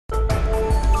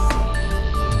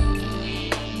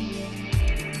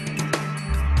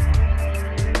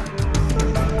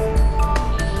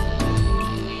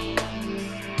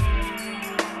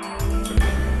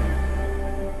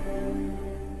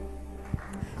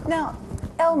Now,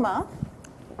 Elmer,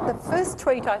 the first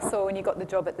tweet I saw when you got the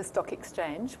job at the stock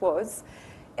exchange was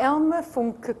Elmer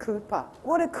Funke Kupper.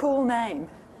 What a cool name.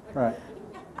 Right.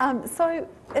 And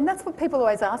that's what people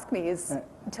always ask me is,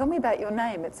 tell me about your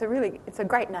name. It's a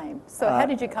great name. So how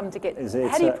did you come to get it?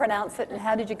 How do you pronounce it and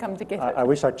how did you come to get it? I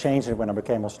wish I changed it when I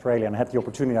became Australian. I had the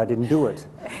opportunity, I didn't do it.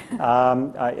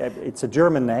 It's a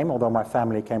German name, although my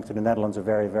family came to the Netherlands a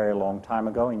very, very long time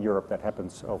ago. In Europe, that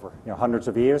happens over hundreds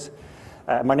of years.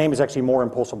 My name is actually more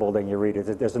impossible than you read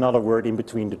it. There's another word in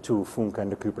between the two, Funke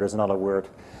and the Kupper. There's another word.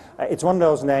 It's one of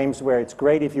those names where it's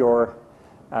great if you're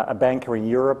a banker in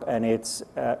Europe, and it's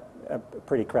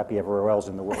pretty crappy everywhere else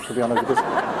in the world, to be honest,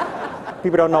 because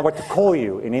people don't know what to call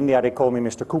you. In India, they call me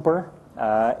Mr. Cooper.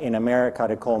 In America,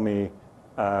 they call me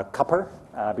Kupper,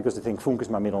 because they think Funke is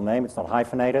my middle name. It's not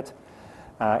hyphenated.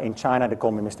 In China, they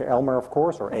call me Mr. Elmer, of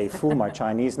course, or A Fu, my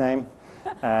Chinese name.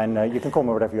 And you can call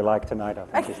me whatever you like tonight,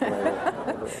 I think.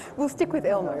 We'll stick with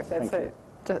Elmer, if that's it.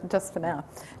 Just for now.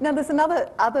 Now, there's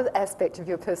other aspect of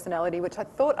your personality which I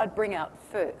thought I'd bring out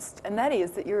first, and that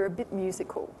is that you're a bit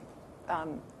musical.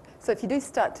 So if you do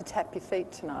start to tap your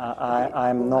feet tonight,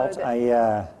 I'm not.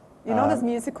 You're not as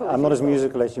musical. I'm not as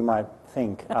musical as you might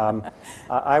think.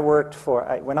 I worked for.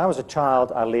 When I was a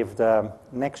child, I lived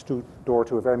next door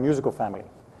to a very musical family,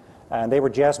 and they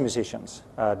were jazz musicians,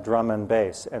 drum and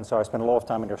bass. And so I spent a lot of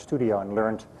time in their studio and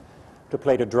learned to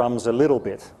play the drums a little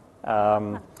bit.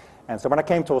 And so when I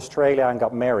came to Australia and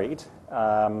got married,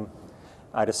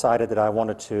 I decided that I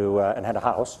wanted to, and had a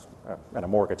house, and a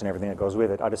mortgage and everything that goes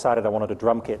with it, I decided I wanted a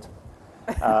drum kit.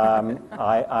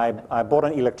 I bought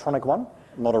an electronic one,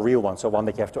 not a real one, so one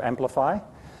that you have to amplify,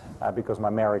 because my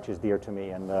marriage is dear to me,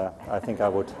 and I think I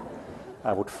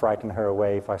would frighten her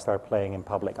away if I start playing in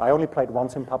public. I only played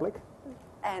once in public.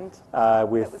 And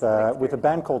with a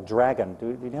band called Dragon.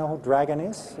 Do you know who Dragon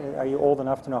is? Are you old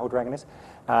enough to know who Dragon is?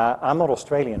 I'm not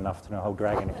Australian enough to know who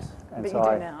Dragon is. And but so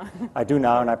you do now. I do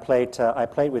now, and I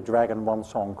played with Dragon one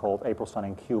song called April Sun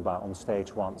in Cuba on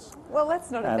stage once. Well, that's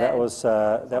not a bad. And that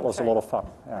was a lot of fun.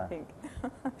 Yeah. I think.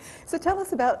 So tell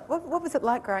us about what was it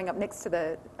like growing up next to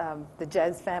the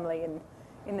jazz family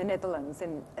in the Netherlands,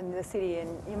 in the city,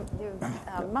 and your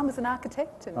mum was an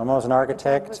architect? My mum was an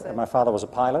architect, and my father was a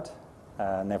pilot.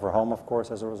 Never home, of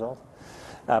course, as a result.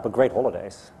 But great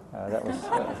holidays.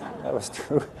 That was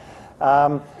true.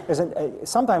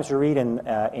 Sometimes you read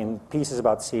in pieces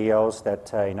about CEOs that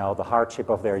the hardship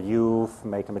of their youth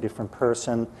make them a different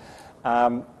person.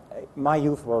 My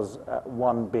youth was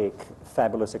one big,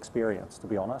 fabulous experience, to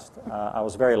be honest. I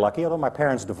was very lucky. Although my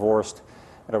parents divorced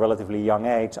at a relatively young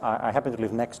age, I happened to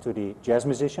live next to the jazz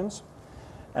musicians.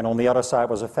 And on the other side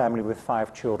was a family with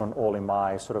 5 children, all in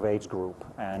my sort of age group.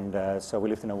 And so we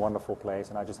lived in a wonderful place,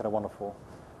 and I just had a wonderful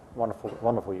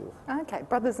youth. Okay,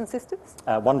 brothers and sisters?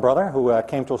 One brother who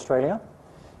came to Australia.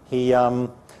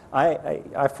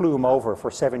 I flew him over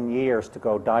for 7 years to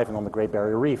go diving on the Great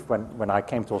Barrier Reef when I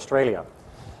came to Australia.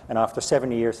 And after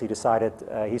 7 years, he decided,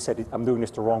 he said, I'm doing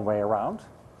this the wrong way around.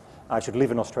 I should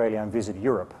live in Australia and visit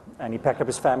Europe. And he packed up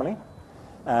his family,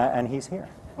 and he's here.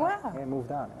 Wow. He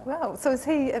moved on. Yeah. Wow. So is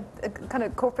he a kind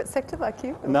of corporate sector like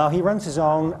you? No, he runs his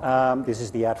own, this is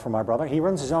the ad for my brother, he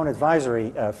runs his own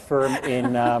advisory firm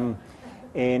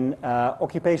in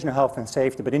occupational health and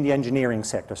safety, but in the engineering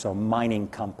sector, so mining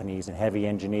companies and heavy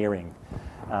engineering.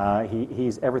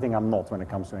 He's everything I'm not when it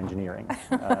comes to engineering.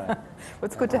 Well,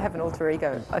 it's good to have an alter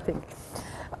ego, I think.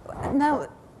 Now,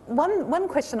 one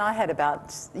question I had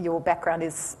about your background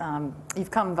is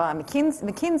you've come via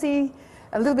McKinsey,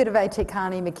 a little bit of AT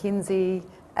Kearney, McKinsey,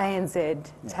 ANZ,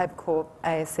 Tabcorp,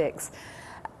 ASX.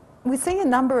 We're seeing a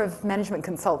number of management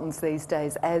consultants these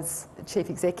days as chief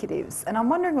executives, and I'm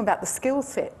wondering about the skill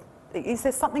set. Is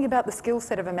there something about the skill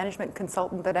set of a management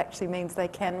consultant that actually means they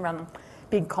can run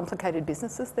big, complicated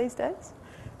businesses these days?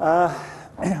 Well,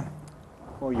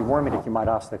 you warned me that you might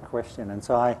ask that question, and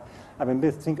so I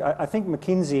think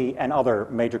McKinsey and other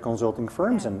major consulting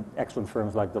firms and excellent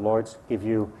firms like Deloitte give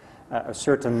you a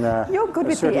certain You're good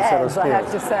with the ads, I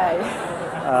have to say.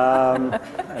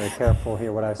 Be careful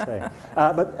here what I say.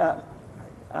 But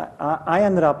I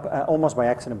ended up almost by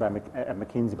accident at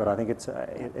McKinsey, but I think it's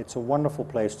a wonderful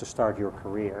place to start your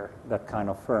career, that kind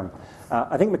of firm.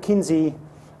 I think McKinsey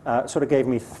sort of gave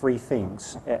me 3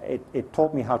 things. It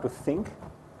taught me how to think,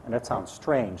 and that sounds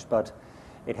strange, but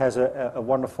it has a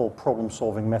wonderful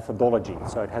problem-solving methodology.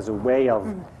 So it has a way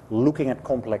of looking at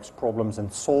complex problems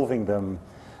and solving them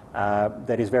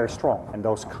that is very strong, and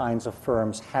those kinds of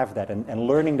firms have that, and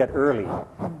learning that early,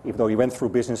 even though you went through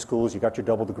business schools, you got your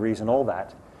double degrees and all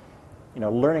that,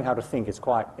 learning how to think is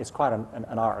quite an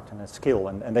art and a skill,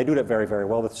 and they do that very, very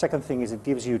well. The second thing is it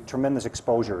gives you tremendous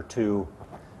exposure to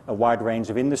a wide range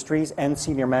of industries, and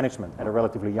senior management at a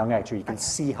relatively young age. So you can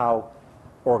see how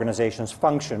organizations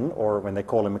function, or when they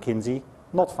call it McKinsey,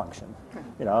 not function.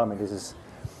 You know, I mean, this is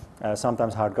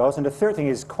sometimes how it goes. And the third thing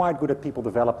is quite good at people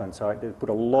development. So I put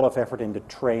a lot of effort into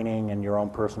training and your own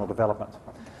personal development.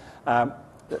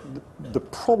 The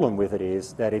problem with it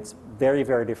is that it's very,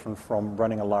 very different from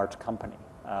running a large company.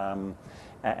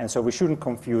 And so we shouldn't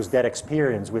confuse that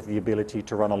experience with the ability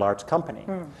to run a large company.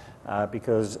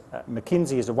 Because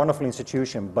McKinsey is a wonderful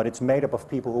institution, but it's made up of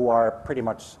people who are pretty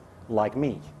much like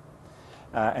me.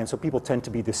 And so people tend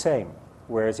to be the same.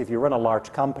 Whereas if you run a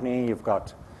large company, you've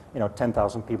got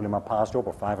 10,000 people in my past job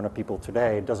or 500 people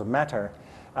today, it doesn't matter.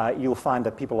 You'll find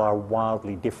that people are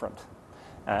wildly different.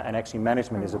 And actually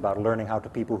management is about learning how to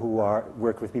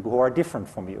work with people who are different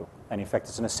from you. And in fact,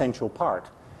 it's an essential part.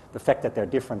 The fact that they're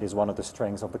different is one of the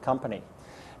strengths of the company.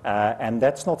 And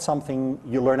that's not something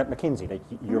you learn at McKinsey. That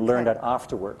you learn that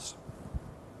afterwards.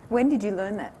 When did you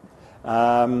learn that?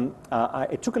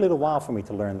 It took a little while for me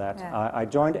to learn that. Yeah. I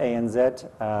joined ANZ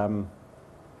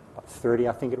about 30,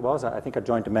 I think it was. I think I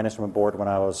joined the management board when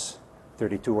I was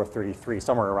 32 or 33,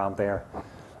 somewhere around there.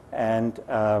 And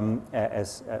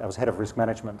as I was head of risk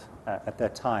management at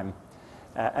that time.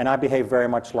 And I behaved very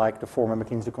much like the former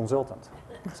McKinsey consultant.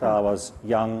 So I was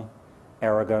young,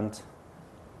 arrogant,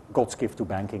 God's gift to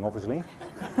banking, obviously,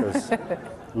 because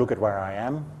look at where I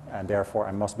am, and therefore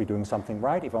I must be doing something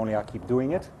right. If only I keep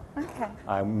doing it,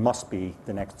 I must be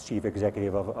the next chief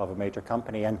executive of a major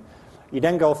company. And you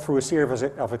then go through a series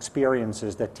of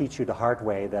experiences that teach you the hard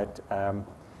way that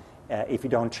if you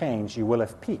don't change, you will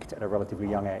have peaked at a relatively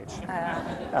young age,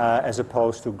 as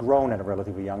opposed to grown at a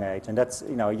relatively young age. And that's,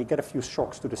 you get a few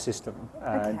shocks to the system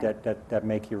that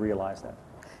make you realize that.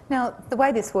 Now, the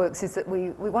way this works is that we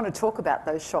want to talk about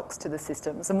those shocks to the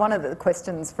systems. And one of the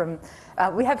questions from,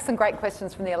 we have some great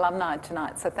questions from the alumni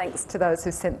tonight, so thanks to those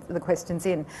who sent the questions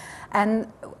in. And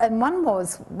one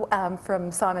was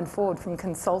from Simon Ford from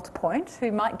Consult Point,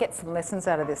 who might get some lessons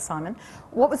out of this, Simon.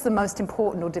 What was the most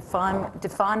important or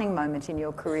defining moment in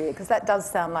your career? Because that does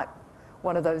sound like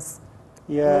one of those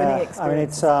learning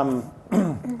experiences. I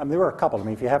mean, there were a couple. I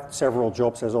mean, if you have several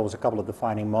jobs, there's always a couple of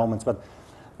defining moments. But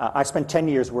I spent 10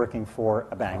 years working for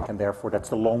a bank, and therefore that's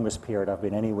the longest period I've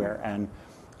been anywhere. And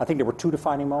I think there were two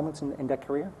defining moments in that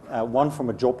career, one from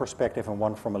a job perspective and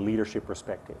one from a leadership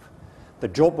perspective. The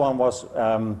job one was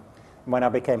when I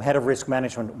became head of risk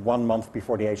management 1 month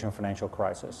before the Asian financial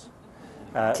crisis,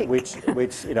 which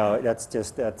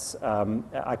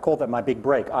I called that my big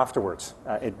break afterwards.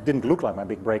 It didn't look like my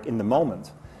big break in the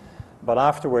moment, but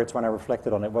afterwards when I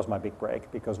reflected on it, it was my big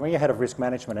break, because when you're head of risk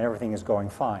management and everything is going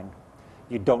fine,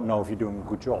 you don't know if you're doing a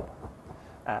good job.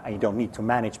 And you don't need to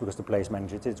manage because the place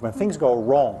manages it. It's when things go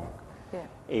wrong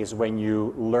is when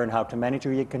you learn how to manage,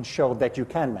 or you can show that you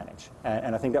can manage.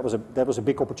 And I think that was a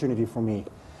big opportunity for me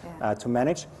to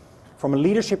manage. From a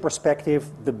leadership perspective,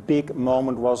 the big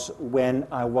moment was when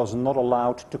I was not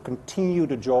allowed to continue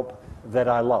the job that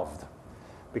I loved,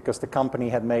 because the company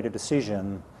had made a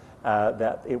decision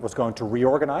that it was going to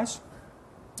reorganize.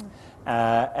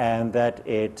 And that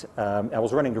I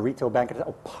was running the retail bank,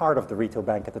 or part of the retail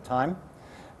bank at the time,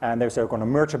 and they were going to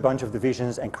merge a bunch of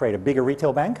divisions and create a bigger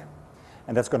retail bank,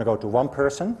 and that's going to go to one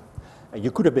person. You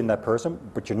could have been that person,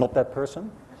 but you're not that person,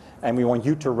 and we want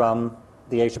you to run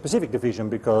the Asia Pacific division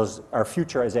because our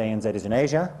future as ANZ is in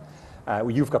Asia.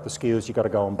 You've got the skills, you've got to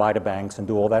go and buy the banks and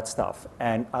do all that stuff.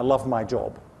 And I loved my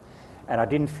job, and I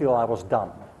didn't feel I was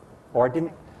done, or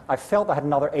I felt I had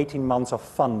another 18 months of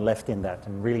fun left in that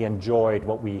and really enjoyed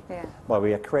what we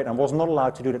had created. I was not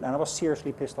allowed to do that, and I was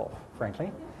seriously pissed off,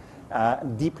 frankly.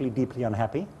 Deeply, deeply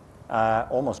unhappy.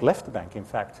 Almost left the bank, in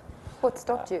fact. What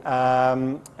stopped you?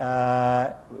 Well,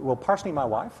 partially my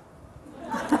wife.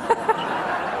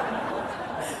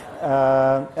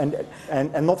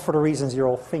 And not for the reasons you're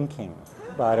all thinking,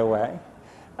 by the way.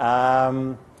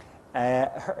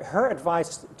 Her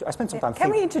advice, I spent some time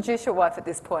Can we introduce your wife at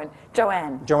this point?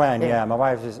 Joanne. Joanne, yeah. My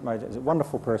wife is a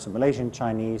wonderful person, Malaysian,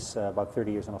 Chinese, about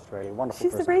 30 years in Australia, wonderful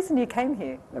person. She's the reason you came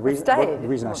here, the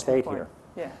reason I stayed here,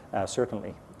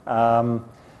 certainly.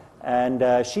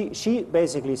 She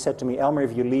basically said to me, Elmer,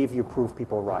 if you leave, you prove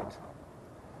people right.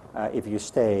 If you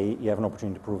stay, you have an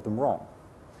opportunity to prove them wrong.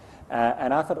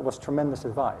 And I thought it was tremendous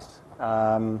advice.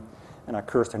 And I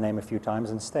cursed her name a few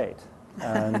times and stayed.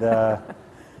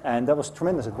 And that was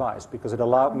tremendous advice, because it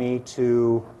allowed me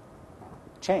to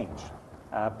change,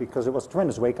 because it was a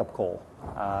tremendous wake-up call,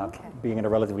 being at a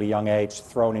relatively young age,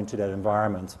 thrown into that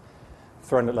environment,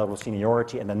 thrown at that level of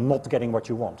seniority, and then not getting what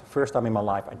you want. First time in my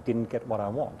life, I didn't get what I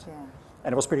want.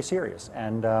 And it was pretty serious.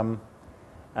 And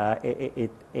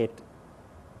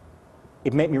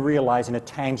it made me realize in a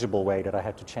tangible way that I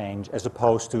had to change, as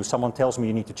opposed to someone tells me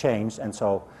you need to change, and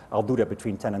so I'll do that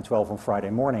between 10 and 12 on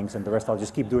Friday mornings, and the rest I'll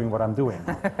just keep doing what I'm doing.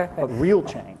 But real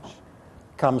change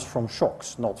comes from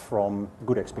shocks, not from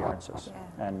good experiences.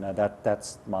 Yeah. And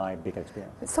that's my big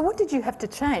experience. So what did you have to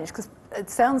change? Because it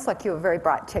sounds like you were very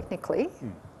bright technically.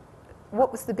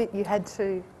 What was the bit you had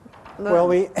to learn?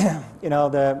 Well,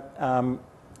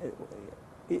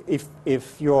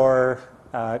 if you're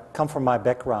come from my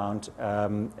background,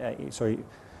 so you're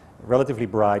relatively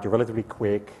bright, you're relatively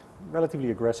quick, relatively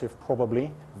aggressive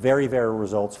probably, very, very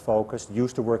results focused,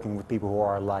 used to working with people who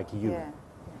are like you. Yeah.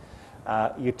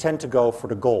 You tend to go for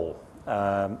the goal,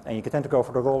 and you tend to go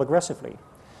for the goal aggressively.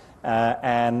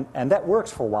 And that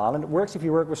works for a while, and it works if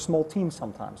you work with small teams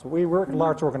sometimes. We work in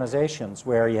large organizations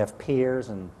where you have peers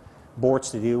and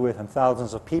boards to deal with and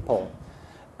thousands of people.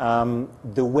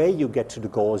 The way you get to the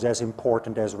goal is as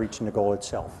important as reaching the goal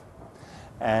itself.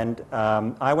 And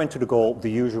I went to the goal the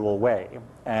usual way.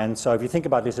 And so if you think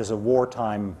about this as a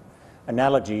wartime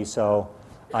analogy, so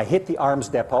I hit the arms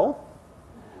depot,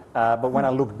 but when I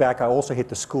looked back, I also hit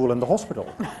the school and the hospital.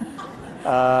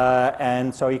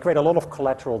 And so you create a lot of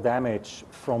collateral damage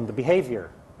from the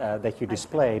behavior that you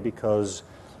display, because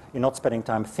you're not spending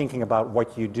time thinking about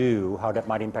what you do, how that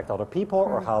might impact other people,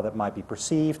 or how that might be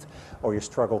perceived, or you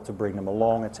struggle to bring them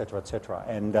along, et cetera, et cetera.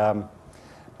 And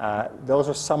those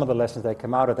are some of the lessons that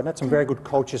come out of it. And I had some very good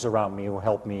coaches around me who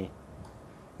helped me,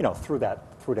 through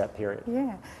that period.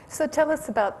 Yeah. So tell us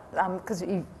about, because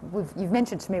you've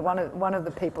mentioned to me one of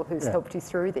the people who's helped you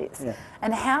through this,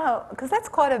 and how, because that's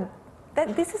quite a,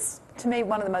 this is to me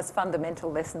one of the most fundamental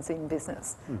lessons in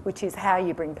business, which is how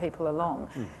you bring people along.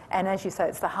 And as you say,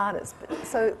 it's the hardest.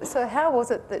 So how was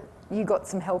it that you got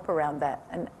some help around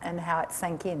that, and how it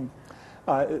sank in?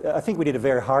 I think we did a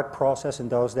very hard process in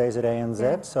those days at ANZ.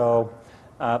 Yeah. So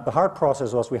the hard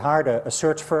process was we hired a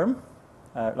search firm,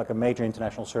 like a major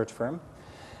international search firm,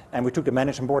 and we took the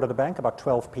management board of the bank, about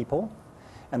 12 people.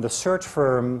 And the search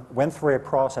firm went through a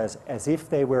process as if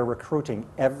they were recruiting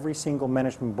every single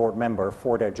management board member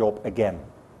for their job again.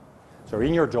 So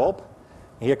in your job,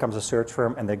 here comes a search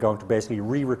firm, and they're going to basically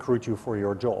re-recruit you for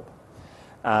your job.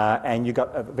 And you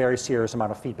got a very serious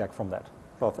amount of feedback from that.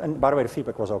 Well, and by the way, the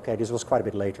feedback was okay. This was quite a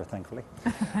bit later, thankfully.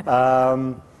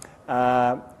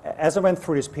 As I went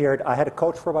through this period, I had a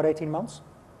coach for about 18 months.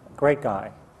 Great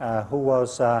guy, who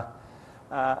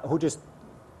just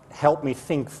helped me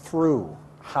think through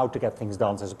how to get things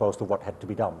done as opposed to what had to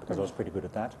be done, because I was pretty good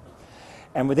at that.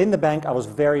 And within the bank, I was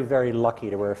very, very lucky.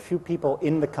 There were a few people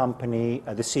in the company,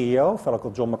 the CEO, a fellow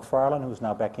called John McFarlane, who's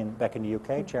now back in the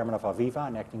UK, chairman of Aviva,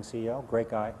 an acting CEO, great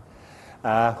guy,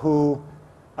 who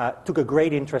took a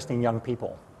great interest in young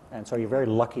people. And so you're very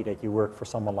lucky that you work for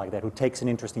someone like that, who takes an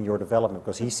interest in your development,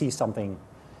 because he sees something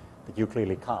that you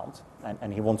clearly can't,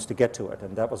 and he wants to get to it,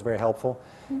 and that was very helpful.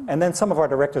 And then some of our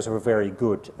directors were very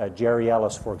good. Jerry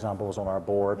Ellis, for example, was on our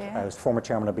board. He was former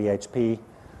chairman of BHP,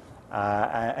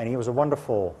 and he was a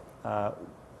wonderful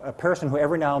a person who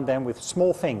every now and then, with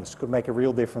small things, could make a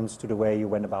real difference to the way you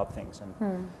went about things.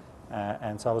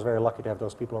 And so I was very lucky to have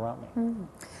those people around me.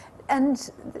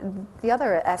 And the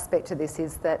other aspect of this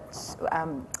is that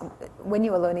when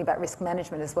you were learning about risk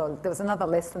management as well, there was another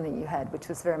lesson that you had, which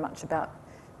was very much about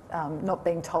not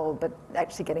being told, but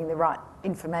actually getting the right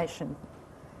information.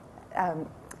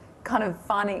 Kind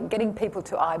of getting people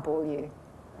to eyeball you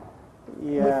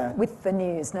with the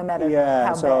news, no matter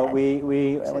how so bad. I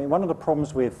mean, one of the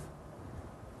problems with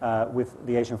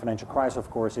the Asian financial crisis, of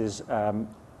course, is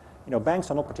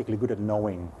banks are not particularly good at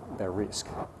knowing their risk,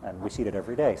 and we see that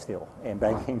every day still in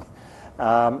banking.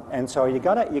 And so you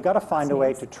gotta find a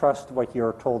way to trust what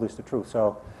you're told is the truth.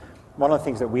 So one of the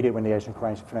things that we did when the Asian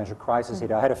financial crisis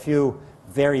hit, I had a few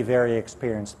very, very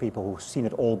experienced people who've seen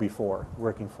it all before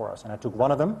working for us. And I took one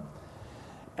of them,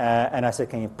 and I said,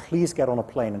 can you please get on a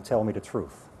plane and tell me the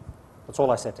truth? That's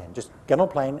all I said to him. Just get on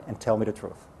a plane and tell me the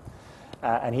truth.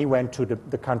 And he went to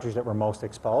the countries that were most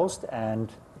exposed,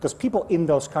 and because people in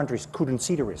those countries couldn't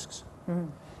see the risks,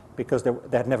 because there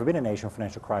had never been an Asian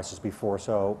financial crisis before.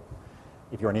 So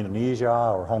if you're in Indonesia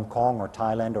or Hong Kong or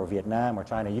Thailand or Vietnam or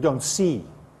China, you don't see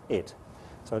it.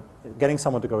 So getting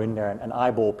someone to go in there and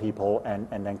eyeball people and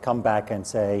then come back and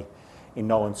say in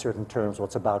no uncertain terms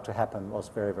what's about to happen was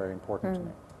very, very important to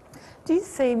me. Do you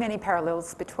see many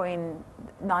parallels between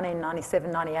 1997,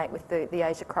 98 with the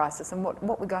Asia crisis and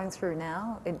what we're going through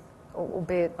now?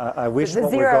 Albeit I wish the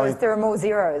zeros, there are more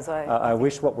zeros. I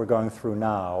wish what we're going through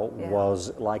now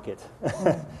was like it.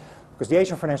 Because the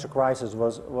Asian financial crisis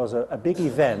was a big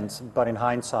event, but in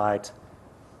hindsight,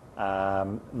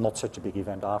 Not such a big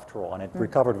event after all, and it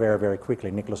recovered very, very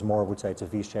quickly. Nicholas Moore would say it's a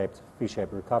V-shaped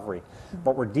recovery.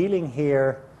 What we're dealing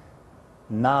here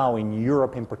now in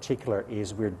Europe in particular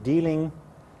is we're dealing,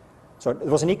 so there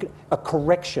was a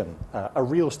correction, a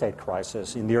real estate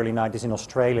crisis in the early 90s in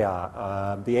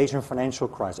Australia, the Asian financial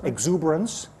crisis,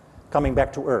 exuberance coming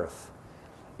back to earth.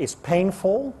 It's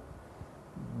painful,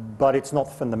 but it's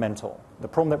not fundamental. The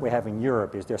problem that we have in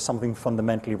Europe is there's something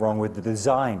fundamentally wrong with the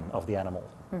design of the animal.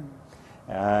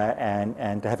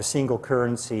 And to have a single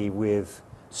currency with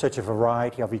such a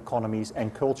variety of economies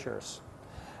and cultures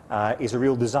is a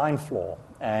real design flaw.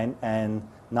 And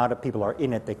now that people are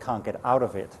in it, they can't get out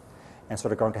of it. And so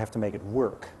they're going to have to make it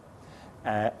work.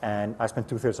 And I spent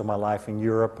 2/3 of my life in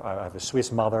Europe. I have a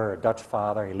Swiss mother, a Dutch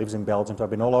father. He lives in Belgium, so I've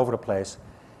been all over the place.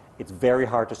 It's very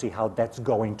hard to see how that's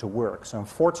going to work. So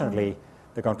unfortunately,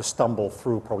 they're going to stumble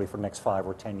through probably for the next 5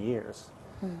 or 10 years.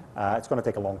 It's going to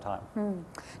take a long time.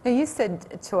 Now you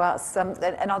said to us,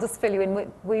 and I'll just fill you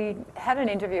in, we had an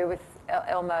interview with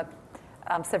Elmer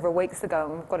several weeks ago,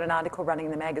 and we've got an article running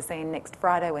in the magazine next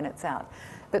Friday when it's out.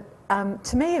 But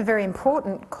to me, a very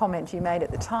important comment you made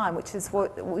at the time,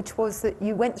 which was that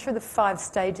you went through the 5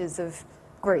 stages of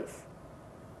grief.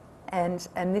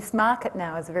 And this market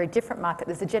now is a very different market.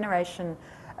 There's a generation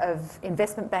of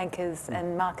investment bankers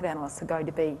and market analysts who are going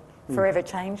to be forever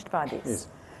changed by this. Yes.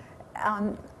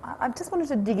 I just wanted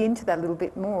to dig into that a little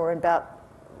bit more about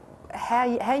how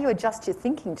you adjust your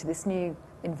thinking to this new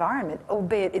environment,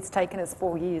 albeit it's taken us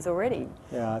 4 years already.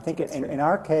 Yeah, I think in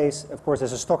our case, of course,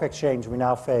 as a stock exchange, we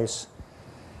now face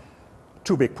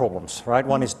 2 big problems, right?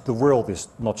 One is the world is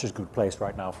not such a good place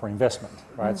right now for investment,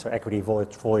 right? So equity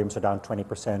volumes are down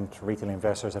 20%. Retail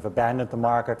investors have abandoned the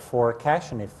market for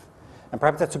cash, and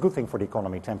perhaps that's a good thing for the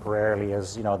economy temporarily,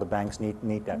 as you know, the banks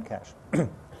need that cash.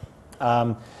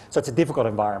 So it's a difficult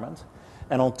environment.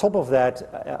 And on top of that,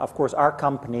 of course, our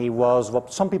company was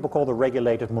what some people call the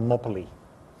regulated monopoly.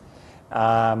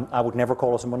 I would never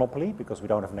call us a monopoly because we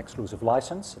don't have an exclusive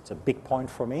license. It's a big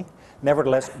point for me.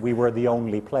 Nevertheless, we were the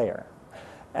only player.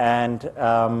 And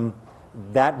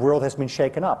that world has been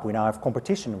shaken up. We now have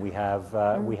competition. We have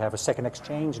a second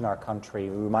exchange in our country.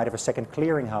 We might have a second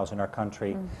clearinghouse in our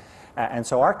country. And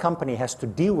so our company has to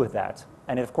deal with that.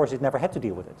 And of course, it never had to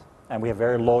deal with it. And we have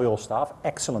very loyal staff,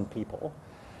 excellent people.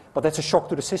 But that's a shock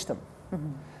to the system.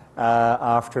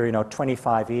 After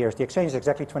 25 years, the exchange is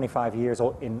exactly 25 years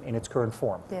in its current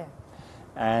form. Yeah.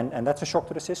 And that's a shock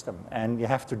to the system. And you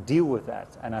have to deal with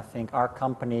that. And I think our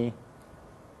company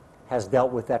has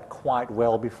dealt with that quite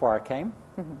well before I came.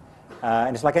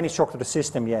 And it's like any shock to the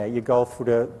system, yeah, you go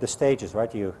through the stages,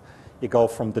 right? You go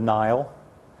from denial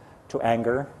to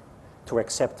anger to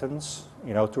acceptance,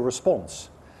 to response.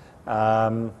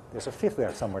 There's a 5th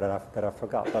there somewhere that I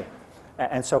forgot.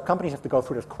 And so companies have to go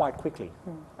through that quite quickly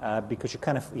because you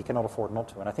cannot afford not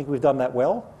to. And I think we've done that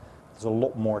well. There's a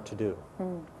lot more to do.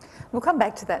 We'll come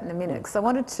back to that in a minute because I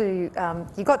wanted to.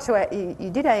 You worked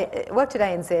at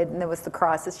ANZ and there was the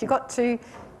crisis. You got to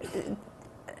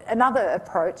another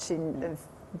approach of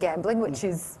gambling, which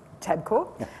is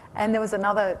Tabcorp, and there was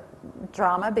another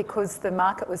drama because the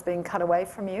market was being cut away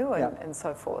from you and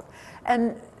so forth.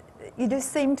 And you do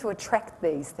seem to attract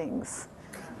these things.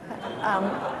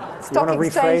 Stock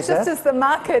exchange, just as the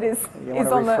market is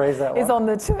on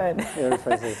the turn.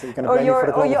 Or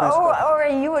are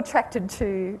you attracted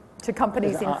to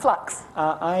companies in flux?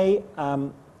 I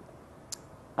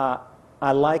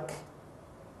like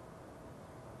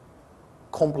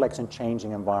complex and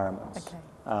changing environments. Okay.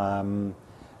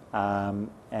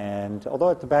 And although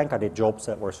at the bank I did jobs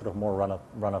that were sort of more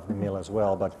run of the mill as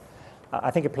well, but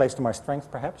I think it plays to my strength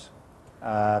perhaps.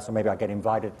 So maybe I get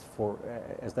invited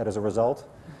as a result,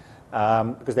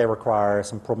 because they require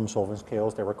some problem-solving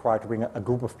skills. They require to bring a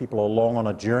group of people along on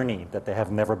a journey that they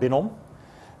have never been on,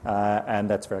 and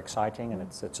that's very exciting. And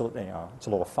it's a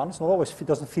lot of fun. It's not always, it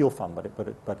doesn't feel fun,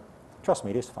 but trust me,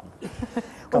 it is fun.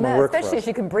 Especially if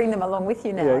you can bring them along with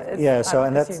you now. Yeah. So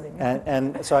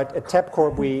so at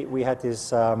Tabcorp we had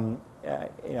this.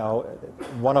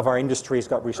 One of our industries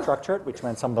got restructured, which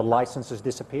meant some of the licenses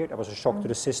disappeared. That was a shock to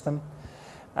the system,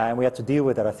 and we had to deal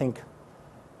with it. I think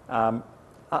I'm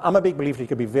a big believer you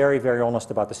could be very, very honest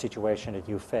about the situation that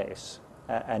you face,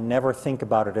 and never think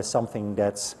about it as something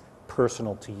that's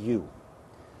personal to you.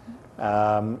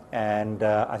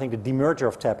 I think the demerger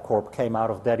of Tabcorp came out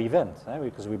of that event,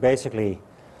 because we basically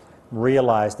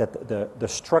realized that the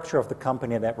structure of the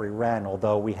company that we ran,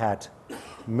 although we had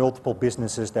multiple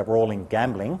businesses that were all in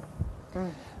gambling,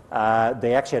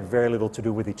 they actually had very little to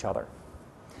do with each other.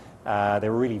 They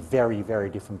were really very, very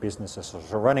different businesses.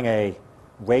 So running a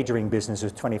wagering business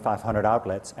with 2,500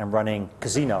 outlets and running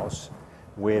casinos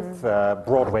with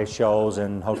Broadway shows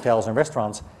and hotels and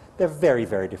restaurants, they're very,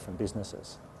 very different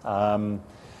businesses.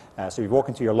 So you walk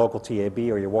into your local TAB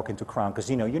or you walk into Crown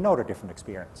Casino, you know they're different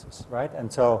experiences, right?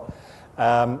 And so,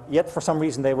 yet for some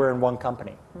reason they were in one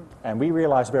company. And we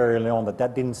realized very early on that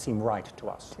that didn't seem right to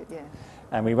us. Yeah.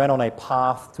 And we went on a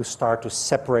path to start to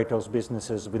separate those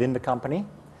businesses within the company,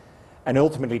 and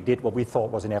ultimately did what we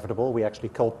thought was inevitable. We actually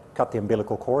cut the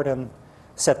umbilical cord and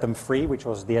set them free, which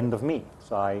was the end of me.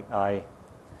 So I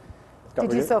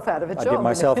did yourself out of a job. I did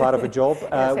myself out of a job,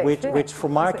 Yes, which for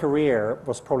my career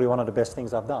was probably one of the best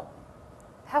things I've done.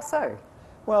 How so?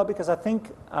 Well, because I think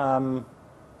you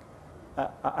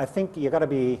got to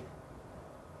be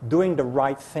doing the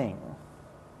right thing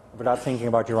without thinking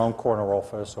about your own corner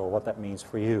office or what that means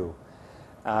for you.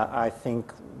 I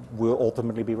think will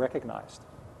ultimately be recognized,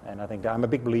 and I think that I'm a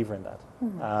big believer in that.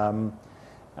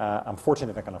 I'm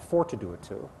fortunate I can afford to do it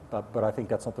too, but I think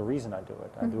that's not the reason I do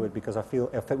it. I do it because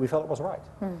we felt it was right.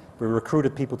 We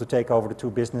recruited people to take over the two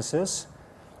businesses.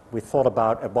 We thought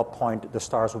about at what point the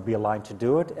stars would be aligned to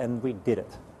do it, and we did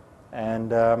it.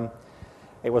 And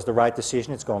it was the right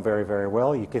decision. It's gone very, very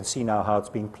well. You can see now how it's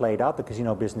being played out. The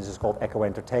casino business is called Echo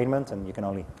Entertainment, and you can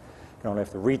only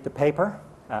have to read the paper.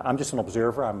 I'm just an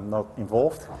observer. I'm not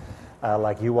involved.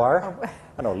 Like you are.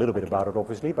 I know a little bit about it,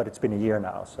 obviously, but it's been a year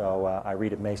now, so I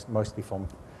read it mostly from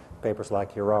papers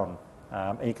like your own.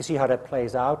 And you can see how that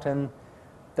plays out, and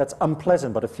that's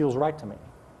unpleasant, but it feels right to me.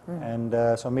 And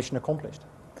so mission accomplished.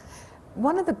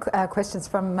 One of the questions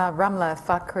from Ramla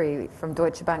Fakhri from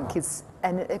Deutsche Bank is,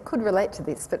 and it could relate to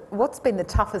this, but what's been the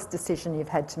toughest decision you've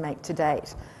had to make to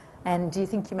date? And do you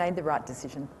think you made the right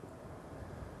decision?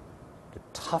 The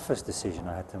toughest decision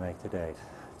I had to make to date?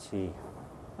 Gee.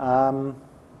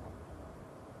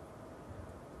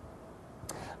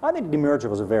 I think the merger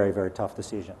was a very, very tough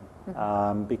decision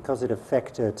because it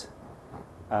affected,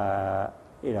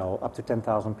 up to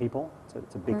 10,000 people.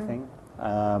 It's a big thing.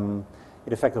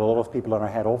 It affected a lot of people in our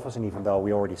head office, and even though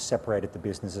we already separated the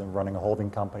business and running a holding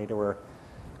company, there were,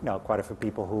 quite a few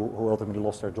people who ultimately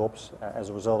lost their jobs as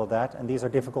a result of that. And these are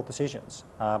difficult decisions.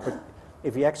 But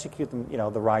if you execute them,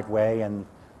 the right way and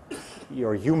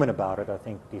you're human about it, I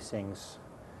think these things.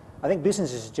 I think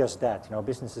business is just that.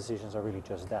 Business decisions are really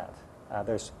just that.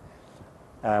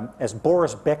 As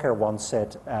Boris Becker once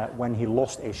said when he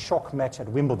lost a shock match at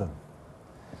Wimbledon.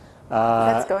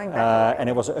 That's going back. And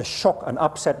it was a shock, an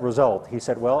upset result. He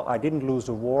said, well, I didn't lose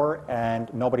a war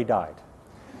and nobody died.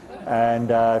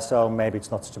 And so maybe it's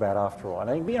not such bad after all.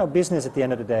 And I think, business at the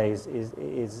end of the day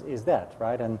is that,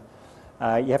 right? And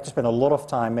you have to spend a lot of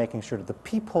time making sure that the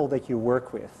people that you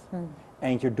work with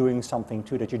and you're doing something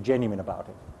too, that you're genuine about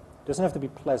it. It doesn't have to be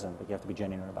pleasant, but you have to be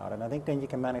genuine about it. And I think then you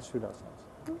can manage through those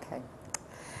things. Okay.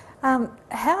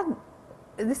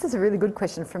 This is a really good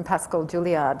question from Pascal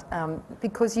Juilliard,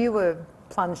 because you were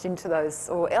plunged into those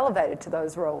or elevated to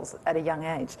those roles at a young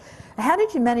age. How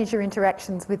did you manage your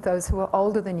interactions with those who were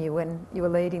older than you when you were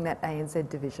leading that ANZ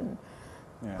division?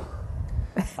 Yeah.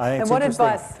 And what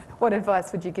advice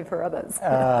would you give for others?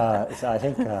 So I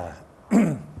think the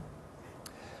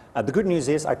good news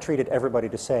is I treated everybody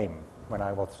the same when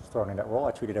I was thrown in that role.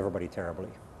 I treated everybody terribly.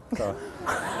 So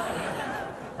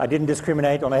I didn't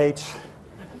discriminate on age,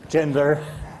 gender,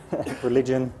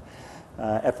 religion,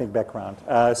 ethnic background.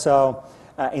 So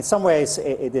in some ways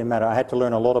it didn't matter. I had to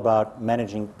learn a lot about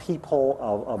managing people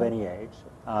of any age.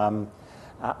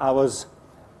 I was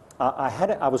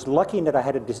lucky in that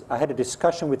I had a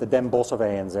discussion with the then boss of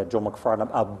ANZ, John McFarlane,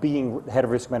 about being head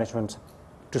of risk management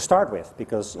to start with,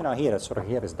 because he had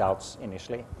his doubts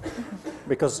initially,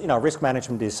 because risk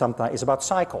management is about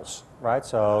cycles, right?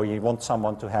 So you want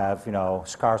someone to have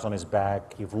scars on his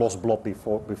back. You've lost blood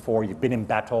before. You've been in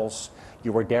battles.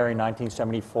 You were there in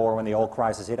 1974 when the oil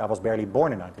crisis hit. I was barely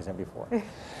born in 1974.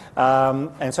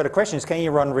 And so the question is, can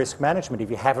you run risk management if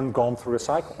you haven't gone through a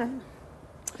cycle?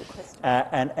 Good question.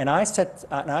 And I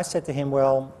said to him,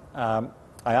 well, I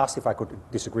asked if I could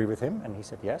disagree with him, and he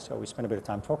said yes. So we spent a bit of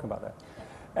time talking about that.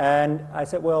 And I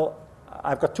said, well,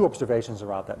 I've got two observations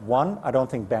around that. One, I don't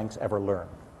think banks ever learn.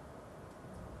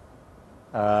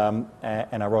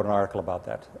 And I wrote an article about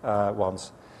that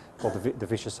once, called The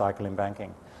Vicious Cycle in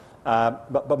Banking.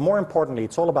 But more importantly,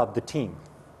 it's all about the team.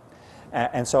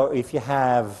 And so if you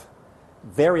have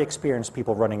very experienced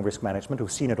people running risk management who've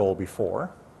seen it all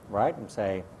before, right, and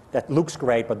say, that looks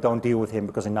great, but don't deal with him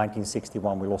because in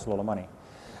 1961 we lost a lot of money.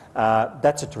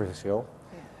 That's a terrific skill.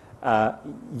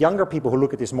 Younger people who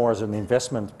look at this more as an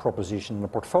investment proposition in a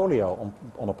portfolio,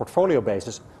 on a portfolio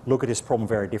basis, look at this problem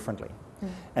very differently.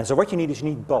 And so what you need is you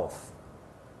need both.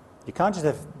 You can't just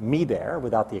have me there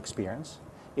without the experience.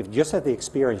 If you just have the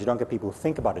experience, you don't get people who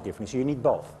think about it differently, so you need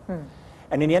both.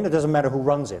 And in the end, it doesn't matter who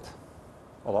runs it,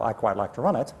 although I quite like to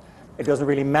run it. It doesn't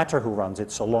really matter who runs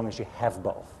it so long as you have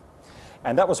both.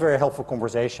 And that was a very helpful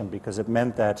conversation because it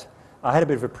meant that I had a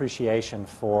bit of appreciation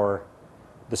for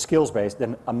the skills base.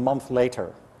 Then a month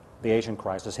later, the Asian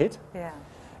crisis hit. Yeah.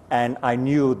 And I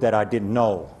knew that I didn't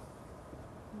know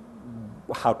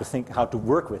how to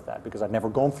work with that because I'd never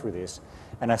gone through this.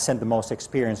 And I sent the most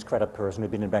experienced credit person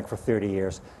who'd been in the bank for 30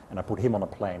 years, and I put him on a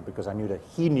plane because I knew that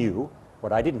he knew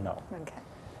what I didn't know. Okay.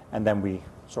 And then we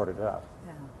sorted it out.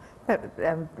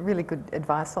 Yeah. Really good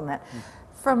advice on that.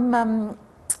 From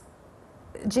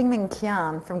Jingming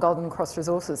Qian from Golden Cross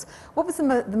Resources, what was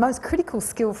the most critical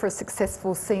skill for a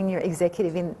successful senior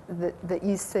executive that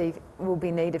you see will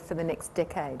be needed for the next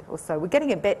decade or so? We're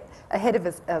getting a bit ahead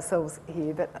of ourselves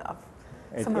here, but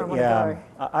somewhere I want to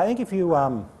go. I think if you,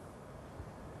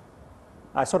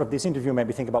 this interview made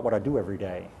me think about what I do every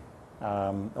day,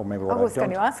 or maybe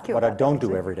what I don't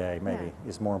do every day maybe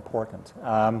is more important.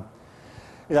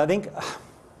 I think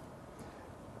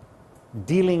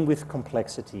dealing with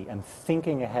complexity and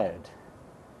thinking ahead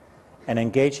and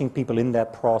engaging people in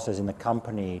that process in the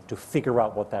company to figure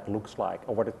out what that looks like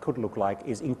or what it could look like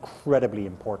is incredibly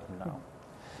important now.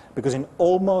 Because in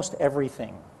almost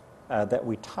everything that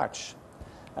we touch,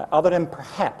 other than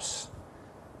perhaps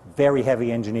very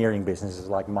heavy engineering businesses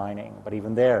like mining, but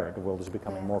even there the world is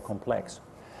becoming more complex.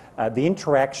 The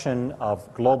interaction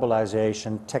of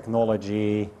globalization,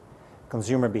 technology,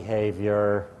 consumer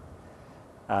behavior,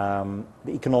 the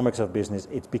economics of business,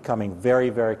 it's becoming very,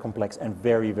 very complex and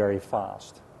very, very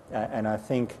fast. And I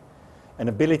think an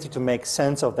ability to make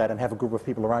sense of that and have a group of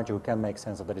people around you who can make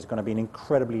sense of that is going to be an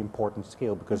incredibly important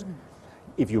skill because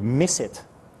if you miss it,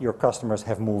 your customers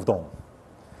have moved on.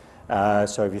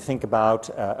 So if you think about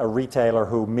a retailer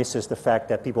who misses the fact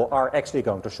that people are actually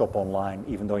going to shop online,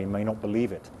 even though you may not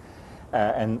believe it,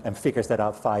 and figures that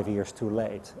out 5 years too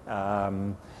late,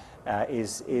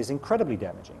 is incredibly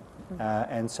damaging.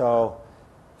 And so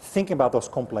thinking about those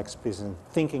complex business,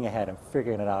 thinking ahead and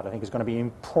figuring it out, I think is going to be an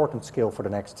important skill for the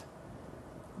next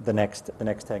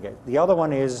decade. The other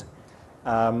one is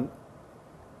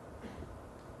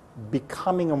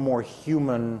becoming a more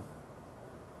human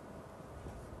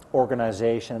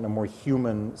organization and a more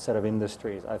human set of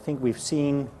industries. I think we've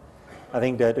seen,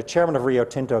 the chairman of Rio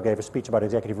Tinto gave a speech about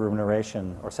executive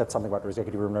remuneration, or said something about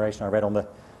executive remuneration I read on the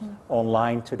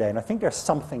online today, and I think there's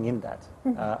something in that.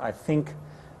 I think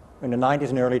in the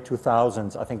 90s and early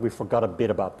 2000s, I think we forgot a bit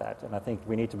about that, and I think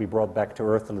we need to be brought back to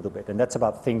earth a little bit, and that's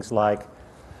about things like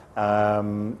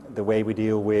the way we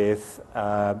deal with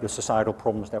the societal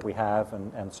problems that we have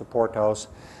and support those.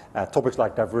 Topics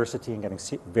like diversity and getting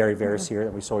very, very serious,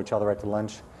 and we saw each other at the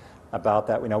lunch about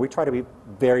that. We try to be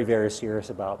very, very serious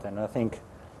about that, and I think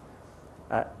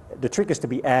the trick is to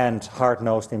be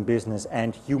hard-nosed in business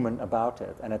and human about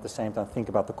it, and at the same time think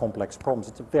about the complex problems.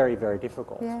 It's very, very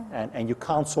difficult, and you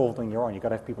can't solve it on your own. You've got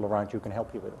to have people around you who can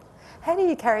help you with it. How do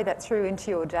you carry that through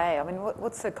into your day? I mean,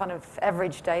 what's the kind of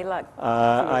average day like?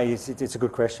 It's a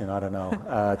good question. I don't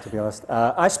know, to be honest.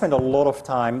 I spend a lot of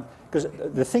time, because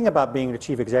the thing about being the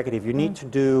chief executive, you need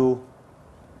to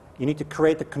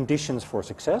create the conditions for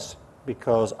success,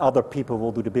 because other people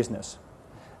will do the business.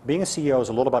 Being a CEO is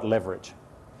a lot about leverage.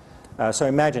 So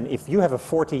imagine if you have a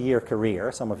 40-year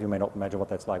career, some of you may not imagine what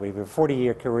that's like, but if you have a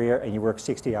 40-year career and you work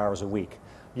 60 hours a week,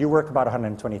 you work about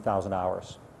 120,000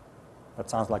 hours. That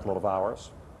sounds like a lot of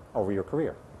hours over your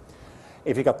career.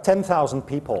 If you've got 10,000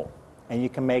 people and you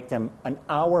can make them an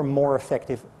hour more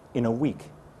effective in a week,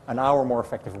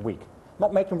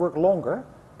 not make them work longer,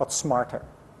 but smarter.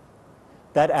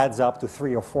 That adds up to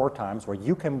 3 or 4 times where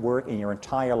you can work in your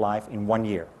entire life in 1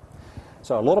 year.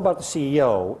 So a lot about the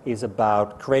CEO is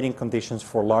about creating conditions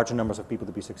for larger numbers of people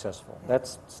to be successful.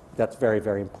 That's very,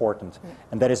 very important.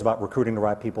 And that is about recruiting the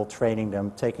right people, training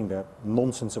them, taking the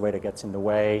nonsense away that gets in the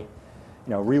way,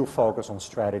 real focus on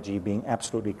strategy, being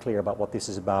absolutely clear about what this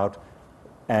is about,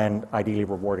 and ideally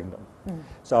rewarding them.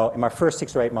 So in my first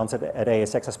 6 or 8 months at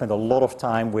ASX, I spent a lot of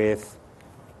time with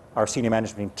our senior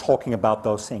management team talking about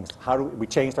those things. We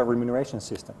changed our remuneration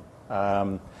system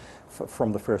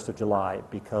from the 1st of July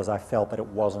because I felt that it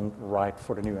wasn't right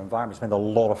for the new environment. I spent a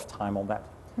lot of time on that.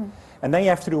 And then you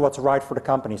have to do what's right for the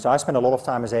company. So I spent a lot of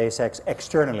time as ASX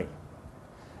externally.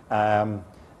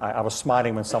 I was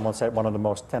smiling when someone said one of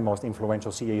the 10 most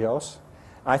influential CEOs.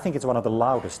 I think it's one of the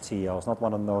loudest CEOs, not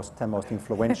one of those 10 most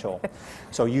influential.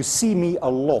 So you see me a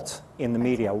lot in the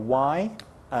media. Why?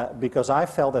 Because I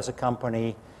felt as a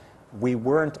company we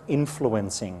weren't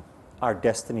influencing our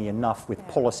destiny enough with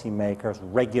policymakers,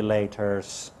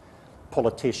 regulators,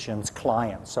 politicians,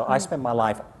 clients. So I spend my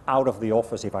life out of the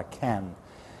office if I can,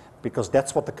 because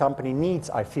that's what the company needs,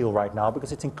 I feel, right now,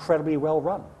 because it's incredibly well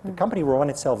run. The company will run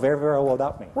itself very, very well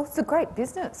without me. Well, it's a great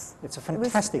business. It's a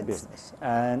fantastic business.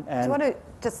 And do you want to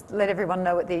just let everyone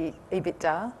know what the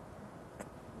EBITDA?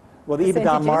 Well, the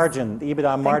EBITDA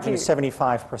margin is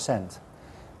 75%.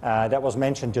 That was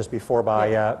mentioned just before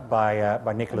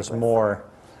by Nicholas Moore,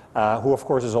 who of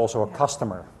course is also a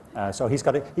customer. So he's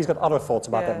got other thoughts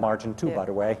about that margin too, by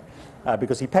the way,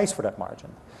 because he pays for that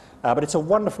margin. But it's a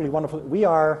wonderfully wonderful. We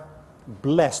are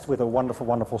blessed with a wonderful,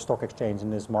 wonderful stock exchange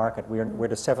in this market. We're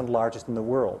the 7th largest in the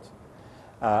world.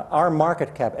 Our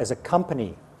market cap as a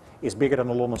company is bigger than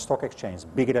the London Stock Exchange,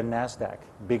 bigger than NASDAQ,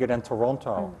 bigger than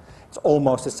Toronto. It's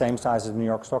almost the same size as the New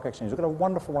York Stock Exchange. We've got a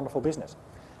wonderful, wonderful business.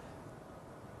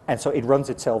 And so it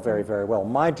runs itself very, very well.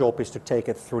 My job is to take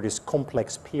it through this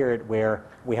complex period where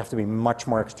we have to be much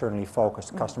more externally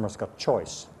focused. Customers got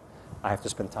choice. I have to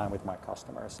spend time with my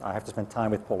customers. I have to spend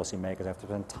time with policymakers. I have to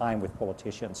spend time with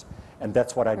politicians. And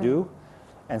that's what I do.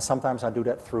 And sometimes I do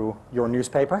that through your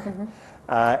newspaper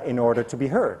in order to be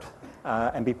heard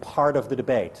and be part of the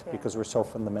debate because we're so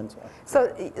fundamental.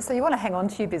 So you want to hang on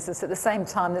to your business. At the same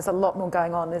time, there's a lot more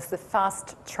going on. There's the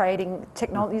fast trading,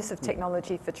 use of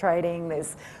technology for trading.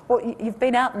 There's you've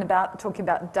been out and about talking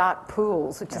about dark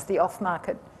pools, which is the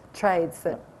off-market trades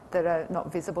that are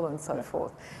not visible and so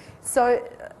forth. So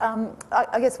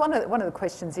I guess one of the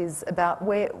questions is about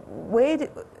where does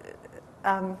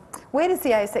the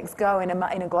ASX go in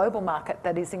a global market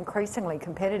that is increasingly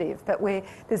competitive, but where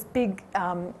there's big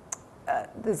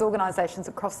there's organisations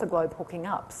across the globe hooking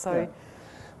up. So,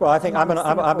 well, I think I've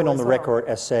been on the record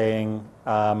as saying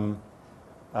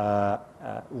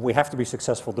we have to be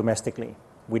successful domestically.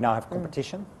 We now have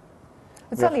competition.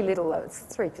 It's only little though, it's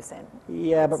 3%.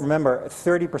 Yeah, but remember,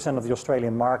 30% of the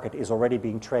Australian market is already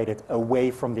being traded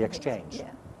away from the exchange.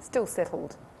 Yeah, still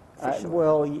settled.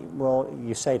 Well,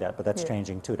 you say that, but that's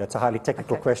changing too. That's a highly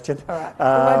technical question. All right, we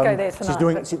won't go there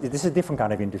tonight. This is a different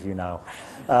kind of interview now.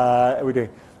 We're doing,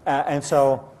 and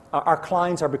so our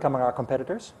clients are becoming our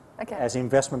competitors. As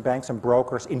investment banks and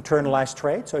brokers internalize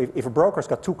trade. So if a broker's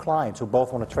got 2 clients who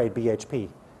both want to trade BHP,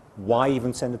 why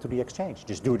even send it to the exchange?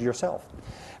 Just do it yourself.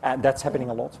 And that's happening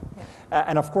a lot.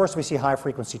 And of course, we see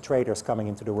high-frequency traders coming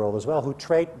into the world as well who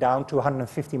trade down to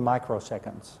 150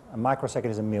 microseconds. A microsecond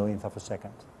is a millionth of a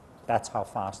second. That's how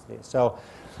fast it is. So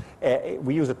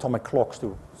we use atomic clocks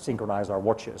to synchronize our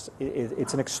watches.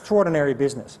 It's an extraordinary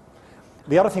business.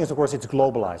 The other thing is, of course, it's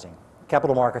globalizing.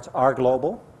 Capital markets are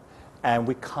global, and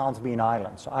we can't be an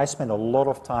island. So I spend a lot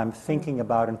of time thinking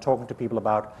about and talking to people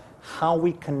about how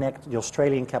we connect the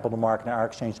Australian capital market and our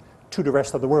exchange to the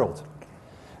rest of the world.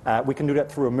 We can do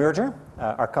that through a merger.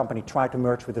 Our company tried to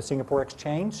merge with the Singapore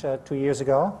Exchange 2 years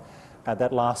ago.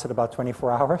 That lasted about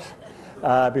 24 hours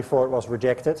before it was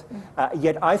rejected.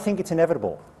 Yet I think it's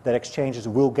inevitable that exchanges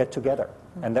will get together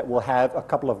and that we'll have a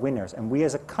couple of winners. And we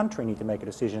as a country need to make a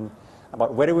decision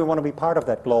about whether we want to be part of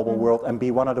that global world and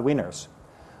be one of the winners,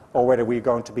 or whether we're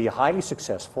going to be a highly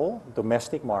successful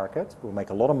domestic market, we'll make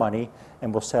a lot of money,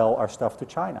 and we'll sell our stuff to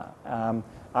China.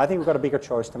 I think we've got a bigger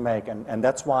choice to make, and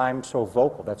that's why I'm so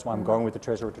vocal. That's why I'm going with the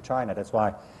Treasurer to China. That's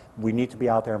why we need to be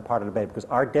out there and part of the debate, because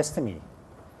our destiny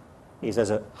is as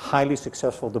a highly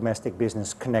successful domestic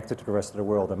business connected to the rest of the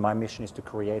world, and my mission is to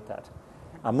create that.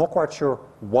 I'm not quite sure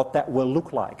what that will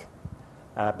look like,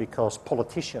 because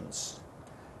politicians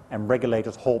and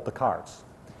regulators hold the cards.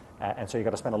 And so you've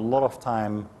got to spend a lot of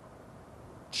time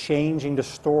changing the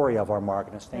story of our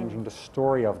market and changing the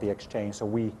story of the exchange,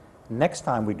 so next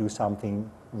time we do something,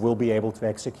 we'll be able to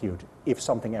execute if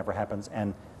something ever happens,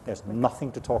 and there's nothing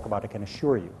to talk about, I can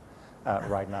assure you,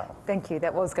 right now. Thank you.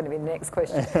 That was going to be the next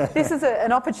question. This is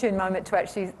an opportune moment to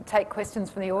actually take questions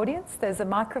from the audience. There's a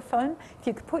microphone. If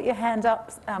you could put your hand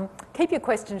up, keep your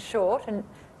questions short and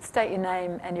state your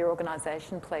name and your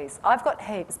organisation, please. I've got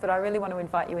heaps, but I really want to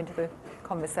invite you into the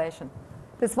conversation.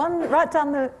 There's one right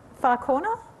down the far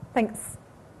corner. Thanks.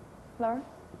 Lauren?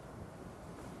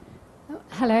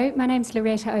 Hello, my name's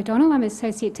Loretta O'Donnell. I'm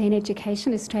Associate Dean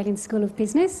Education, Australian School of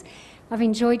Business. I've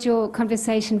enjoyed your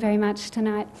conversation very much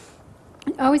tonight.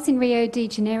 I was in Rio de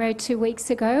Janeiro 2 weeks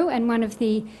ago, and one of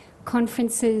the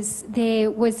conferences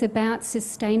there was about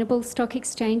sustainable stock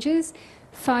exchanges.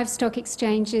 5 stock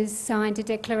exchanges signed a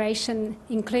declaration,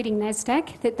 including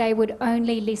NASDAQ, that they would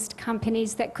only list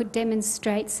companies that could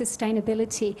demonstrate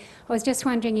sustainability. I was just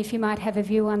wondering if you might have a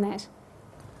view on that.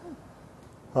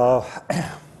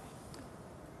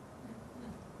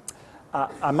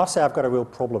 I must say I've got a real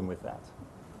problem with that.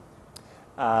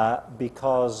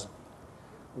 Because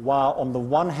while on the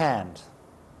one hand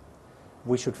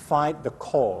we should fight the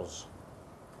cause,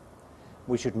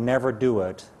 we should never do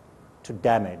it to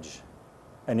damage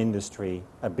an industry,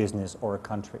 a business, or a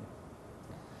country.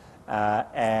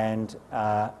 I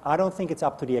don't think it's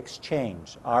up to the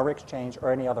exchange, our exchange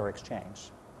or any other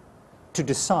exchange, to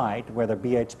decide whether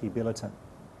BHP Billiton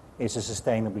is a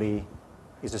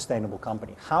sustainable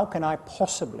company. How can I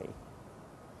possibly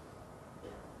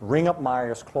ring up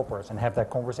Myers Kloppers and have that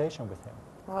conversation with him?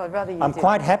 Well, I'd rather you I'm did.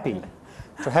 quite happy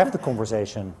to have the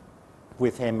conversation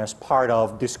with him as part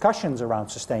of discussions around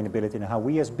sustainability and how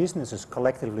we as businesses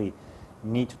collectively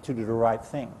need to do the right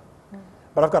thing.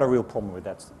 But I've got a real problem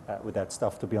with that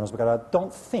stuff, to be honest, because I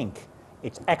don't think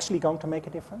it's actually going to make a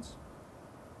difference.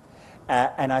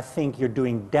 And I think you're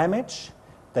doing damage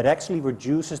that actually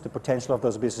reduces the potential of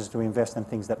those businesses to invest in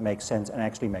things that make sense and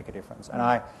actually make a difference. And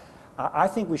I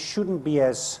think we shouldn't be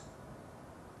as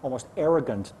almost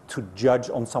arrogant to judge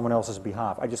on someone else's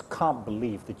behalf. I just can't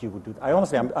believe that you would do that. I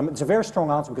honestly, it's a very strong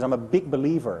answer because I'm a big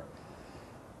believer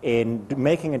in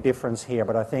making a difference here,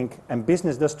 but I think, and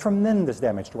business does tremendous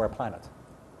damage to our planet,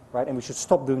 right? And we should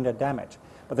stop doing that damage.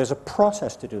 But there's a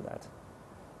process to do that.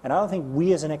 And I don't think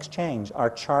we as an exchange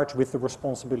are charged with the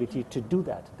responsibility to do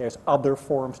that. There's other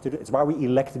forums to do it. It's why we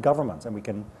elect governments and we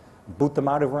can boot them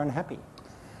out if we're unhappy.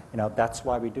 You know, that's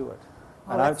why we do it.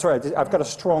 Well, and I've got a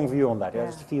strong view on that. Yeah. I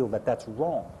just feel that that's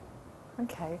wrong.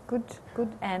 Okay, good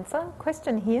answer.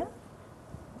 Question here.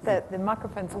 The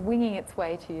microphone's winging its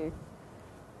way to you.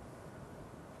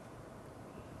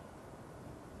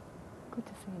 Good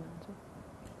to see you, Nigel.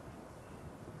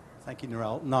 Thank you,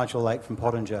 Narelle. Nigel Lake from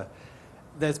Pottinger.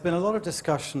 There's been a lot of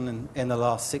discussion in the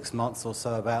last 6 months or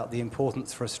so about the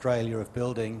importance for Australia of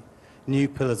building new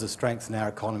pillars of strength in our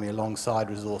economy alongside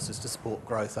resources to support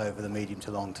growth over the medium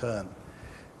to long term.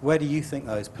 Where do you think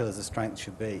those pillars of strength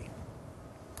should be?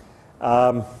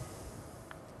 I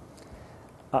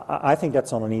think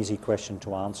that's not an easy question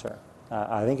to answer.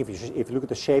 I think if you look at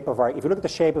the shape of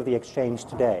the exchange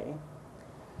today,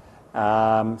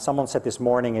 someone said this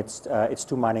morning it's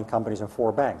 2 mining companies and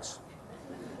 4 banks,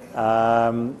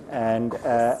 and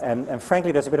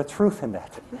frankly, there's a bit of truth in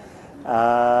that.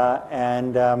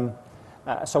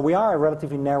 So we are a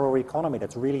relatively narrow economy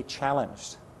that's really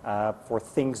challenged for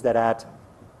things that add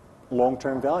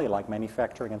long-term value, like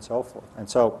manufacturing and so forth. And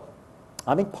so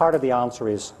I think part of the answer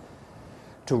is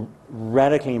to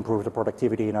radically improve the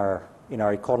productivity in our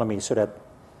economy so that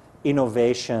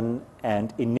innovation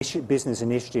and business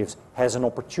initiatives has an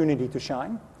opportunity to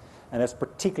shine. And that's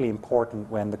particularly important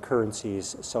when the currency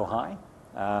is so high.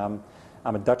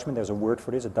 I'm a Dutchman, there's a word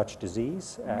for this, a Dutch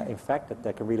disease, in fact,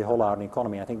 that can really hold out an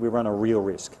economy. I think we run a real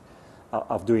risk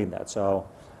of doing that. So,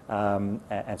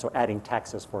 and so adding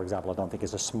taxes, for example, I don't think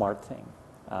is a smart thing.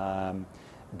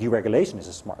 Deregulation is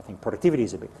a smart thing. Productivity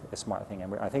is a smart thing.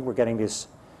 And I think we're getting this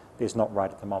not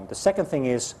right at the moment. The second thing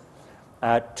is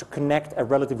to connect a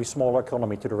relatively smaller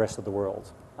economy to the rest of the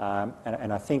world.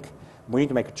 And I think we need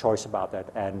to make a choice about that.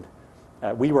 And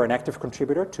we were an active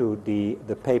contributor to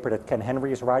the paper that Ken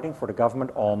Henry is writing for the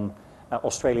government on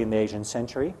Australia in the Asian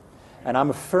century. And I'm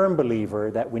a firm believer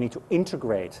that we need to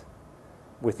integrate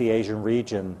with the Asian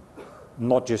region,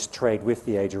 not just trade with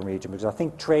the Asian region, because I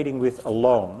think trading with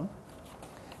alone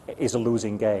is a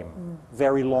losing game,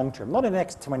 very long term. Not in the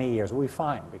next 20 years, we'll be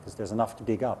fine, because there's enough to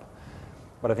dig up.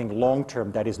 But I think long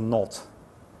term, that is not,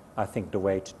 I think, the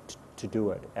way to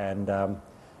do it. And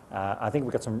I think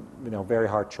we've got some very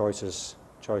hard choices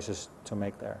to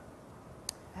make there.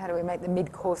 How do we make the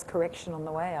mid-course correction on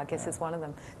the way, I guess, is one of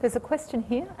them. There's a question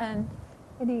here, and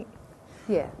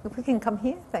if we can come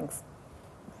here, thanks.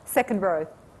 Second row.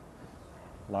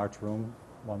 Large room,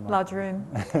 one mic. Large room,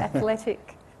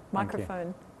 athletic,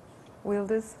 microphone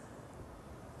wielders.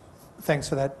 Thanks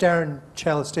for that. Darren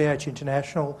Chalice, DH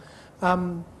International.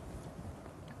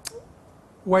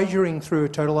 Wagering through a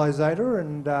totalisator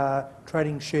and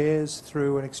trading shares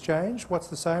through an exchange, what's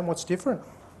the same, what's different?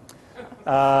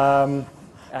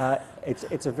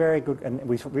 It's a very good, and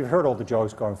we've heard all the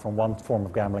jokes going from one form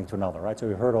of gambling to another, right? So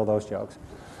we've heard all those jokes.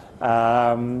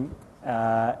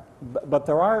 But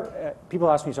there are,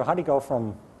 people ask me, so how do you go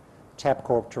from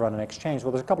Tabcorp to run an exchange?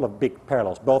 Well, there's a couple of big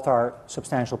parallels. Both are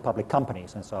substantial public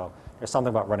companies, and so there's something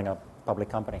about running a public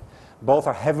company. Both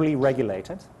are heavily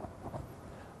regulated.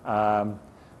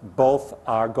 Both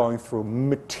are going through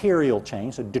material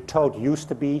change. So de Tote used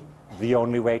to be the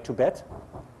only way to bet.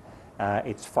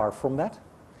 It's far from that.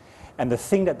 And the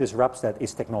thing that disrupts that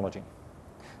is technology.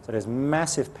 So there's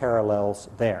massive parallels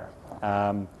there.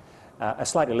 A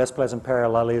slightly less pleasant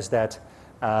parallel is that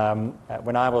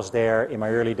when I was there in my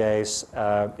early days,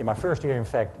 in my first year, in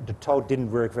fact, de Tote didn't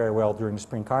work very well during the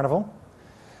Spring Carnival.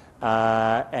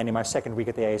 And in my second week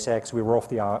at the ASX, we were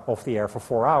off the air for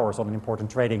 4 hours on an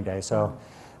important trading day. So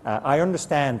I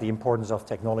understand the importance of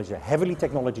technology, heavily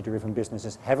technology-driven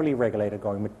businesses, heavily regulated,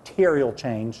 going material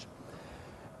change,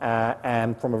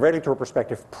 and from a regulatory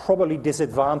perspective, probably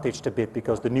disadvantaged a bit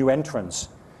because the new entrants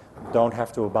don't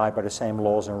have to abide by the same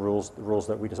laws and rules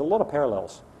that we do. There's a lot of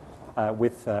parallels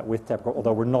with TEPCO,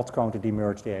 although we're not going to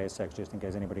demerge the ASX, just in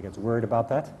case anybody gets worried about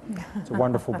that. It's a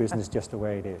wonderful business just the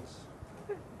way it is.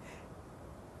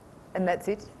 And that's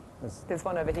it? There's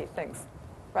one over here, thanks.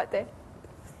 Right there.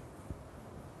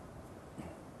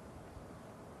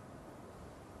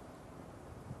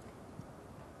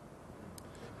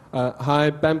 Hi,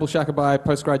 Bamble Shakabai,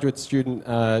 postgraduate student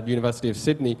at University of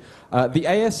Sydney. The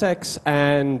ASX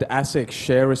and ASIC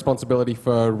share responsibility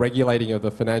for regulating of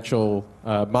the financial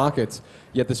markets,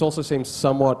 yet this also seems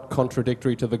somewhat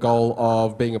contradictory to the goal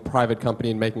of being a private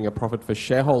company and making a profit for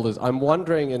shareholders. I'm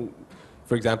wondering, and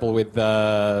for example, with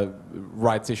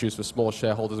rights issues for small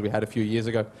shareholders we had a few years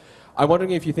ago, I'm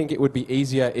wondering if you think it would be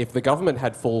easier if the government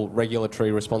had full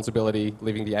regulatory responsibility,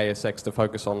 leaving the ASX to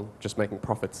focus on just making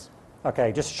profits.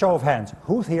 Okay, just show of hands.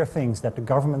 Who here thinks that the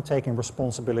government taking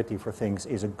responsibility for things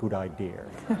is a good idea?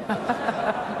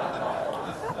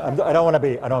 I don't want to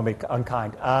be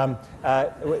unkind.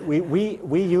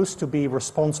 We used to be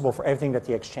responsible for everything that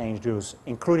the exchange does,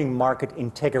 including market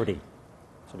integrity.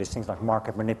 So these things like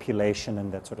market manipulation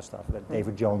and that sort of stuff. That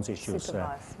David Jones issues,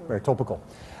 nice. very topical.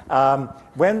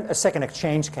 When a second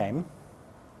exchange came,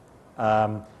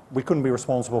 we couldn't be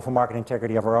responsible for market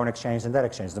integrity of our own exchange and that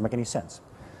exchange. It doesn't make any sense.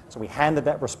 So we handed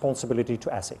that responsibility to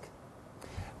ASIC.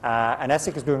 And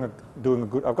ASIC is doing a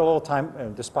good, I've got a lot of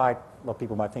time, despite what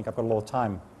people might think, I've got a lot of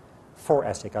time for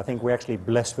ASIC. I think we're actually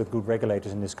blessed with good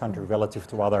regulators in this country relative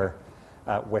to other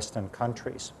Western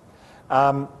countries.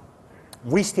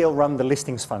 We still run the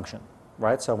listings function,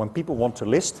 right? So when people want to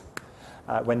list,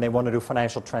 when they want to do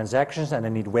financial transactions and they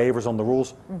need waivers on the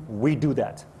rules, we do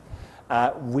that.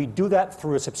 We do that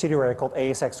through a subsidiary called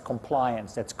ASX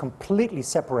Compliance that's completely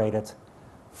separated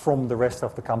from the rest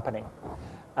of the company.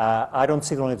 I don't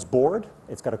sit on its board.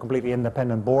 It's got a completely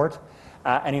independent board.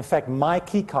 And in fact, my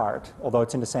key card, although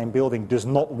it's in the same building, does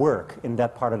not work in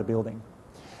that part of the building.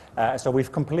 So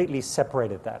we've completely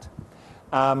separated that.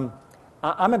 I'm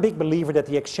a big believer that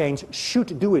the exchange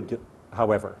should do it,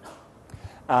 however,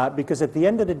 because at the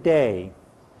end of the day,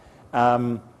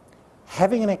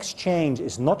 having an exchange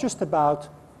is not just about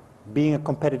being a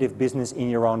competitive business in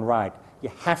your own right. You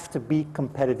have to be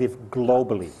competitive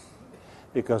globally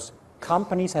because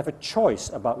companies have a choice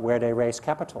about where they raise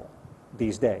capital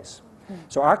these days.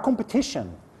 So our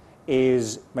competition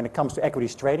is, when it comes to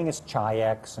equities trading, it's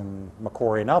Chi-X and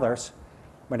Macquarie and others.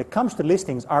 When it comes to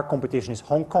listings, our competition is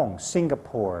Hong Kong,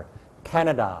 Singapore,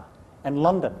 Canada, and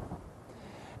London.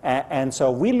 And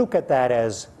so we look at that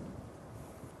as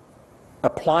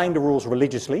applying the rules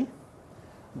religiously,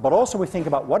 but also we think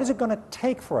about what is it going to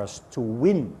take for us to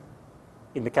win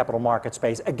in the capital market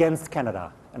space against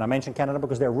Canada. And I mention Canada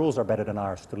because their rules are better than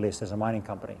ours to list as a mining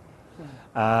company.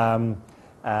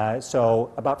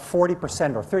 So about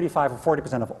 40% or 35 or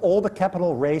 40% of all the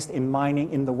capital raised in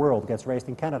mining in the world gets raised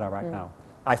in Canada right now.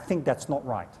 I think that's not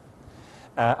right.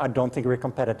 I don't think we're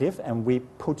competitive, and we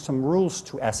put some rules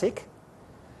to ASIC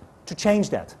to change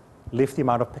that. Lift the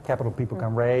amount of capital people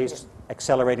can raise,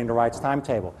 accelerating the rights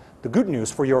timetable. The good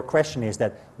news for your question is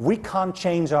that we can't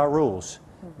change our rules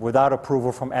without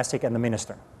approval from ASIC and the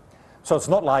minister. So it's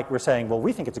not like we're saying, well,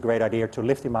 we think it's a great idea to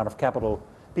lift the amount of capital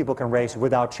people can raise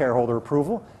without shareholder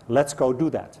approval. Let's go do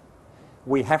that.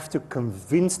 We have to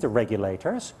convince the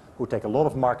regulators, who take a lot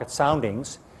of market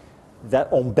soundings,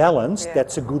 that on balance,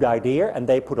 that's a good idea, and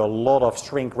they put a lot of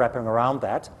shrink wrapping around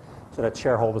that so that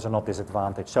shareholders are not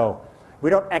disadvantaged. So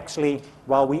we don't actually,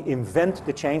 while we invent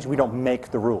the change, we don't make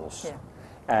the rules.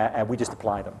 And we just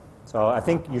apply them. So I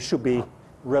think you should be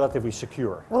relatively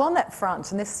secure. Well, on that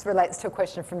front, and this relates to a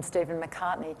question from Stephen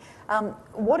McCartney,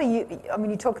 what are you, I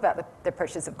mean, you talk about the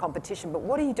pressures of competition, but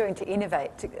what are you doing to innovate?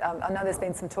 I know there's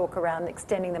been some talk around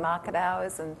extending the market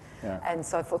hours and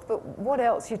so forth, but what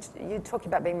else? You're talking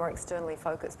about being more externally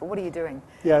focused, but what are you doing?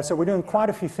 Yeah, so we're doing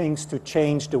quite a few things to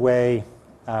change the way,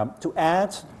 to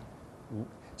add.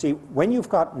 See, when you've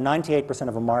got 98%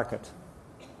 of a market,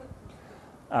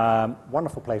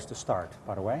 wonderful place to start,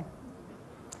 by the way.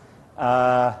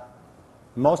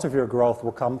 Most of your growth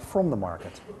will come from the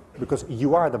market because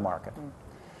you are the market.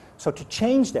 So to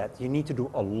change that, you need to do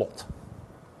a lot,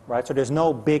 right? So there's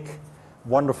no big,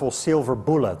 wonderful silver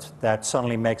bullet that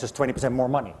suddenly makes us 20% more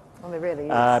money. Well, there really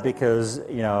is. Because,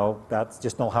 you know, that's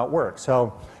just not how it works.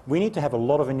 So we need to have a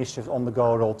lot of initiatives on the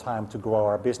go at all time to grow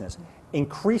our business.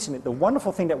 Increasing it, the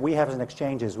wonderful thing that we have as an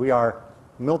exchange is we are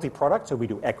multi-product, so we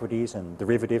do equities and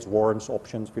derivatives, warrants,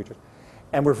 options, futures.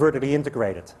 And we're vertically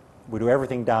integrated. We do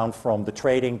everything down from the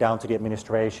trading, down to the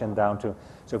administration, down to...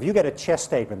 So if you get a CHESS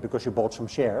statement because you bought some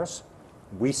shares,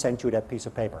 we send you that piece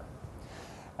of paper.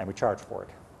 And we charge for it.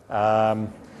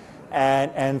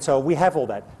 And so we have all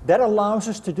that. That allows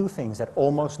us to do things that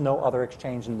almost no other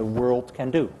exchange in the world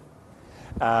can do.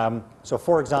 So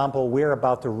for example, we're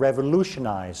about to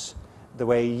revolutionize the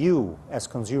way you, as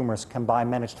consumers, can buy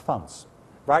managed funds.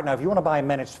 Right now, if you want to buy a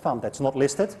managed fund that's not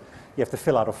listed, you have to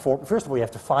fill out a form. First of all, you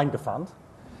have to find the fund.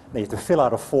 Then you have to fill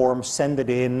out a form, send it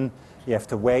in. You have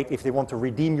to wait. If they want to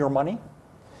redeem your money,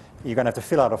 you're going to have to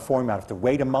fill out a form. You have to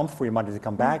wait a month for your money to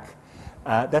come back.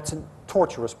 That's a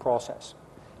torturous process.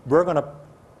 We're going to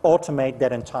automate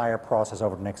that entire process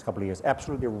over the next couple of years,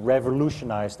 absolutely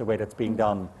revolutionize the way that's being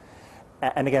done.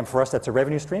 And again, for us, that's a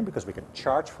revenue stream because we can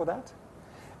charge for that.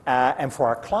 And for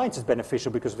our clients, it's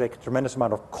beneficial because we take a tremendous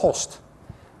amount of cost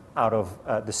out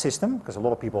of the system, because a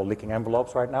lot of people are licking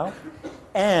envelopes right now,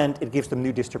 and it gives them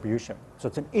new distribution. So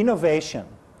it's an innovation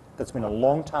that's been a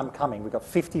long time coming. We've got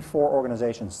 54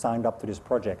 organizations signed up to this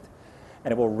project,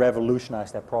 and it will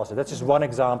revolutionize that process. That's just one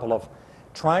example of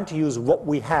trying to use what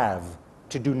we have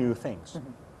to do new things.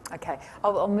 Mm-hmm. Okay,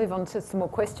 I'll move on to some more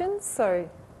questions. So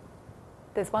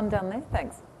there's one down there,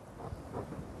 thanks.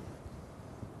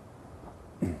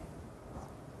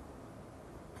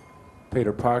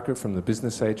 Peter Parker from the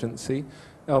Business Agency.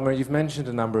 Elmer, you've mentioned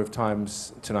a number of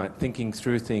times tonight thinking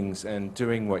through things and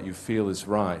doing what you feel is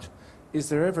right. Is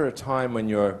there ever a time when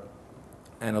your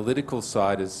analytical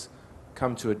side has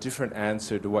come to a different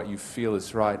answer to what you feel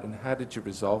is right, and how did you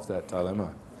resolve that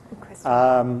dilemma? Good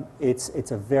question.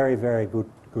 It's a very, very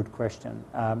good question.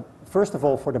 First of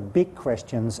all, for the big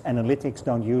questions, analytics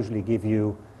don't usually give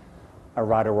you a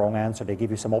right or wrong answer. They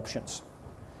give you some options.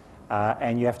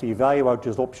 And you have to evaluate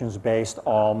those options based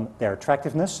on their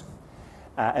attractiveness,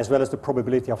 as well as the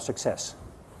probability of success.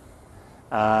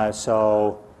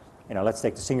 So, you know, let's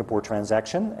take the Singapore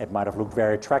transaction. It might have looked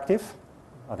very attractive.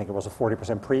 I think it was a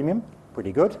 40% premium,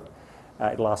 pretty good.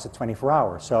 It lasted 24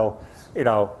 hours. So, you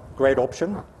know, great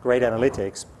option, great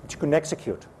analytics, but you couldn't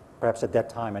execute, perhaps at that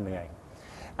time anyway.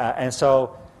 And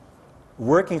so,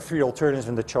 working through alternatives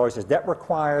and the choices, that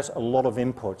requires a lot of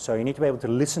input. So you need to be able to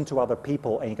listen to other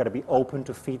people, and you've got to be open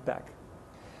to feedback.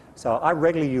 So I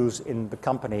regularly use in the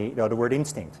company, you know, the word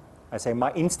instinct. I say,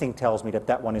 my instinct tells me that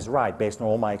that one is right based on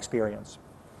all my experience.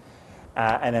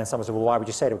 And then someone said, well, why would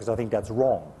you say that? Because I think that's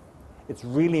wrong. It's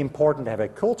really important to have a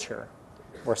culture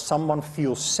where someone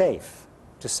feels safe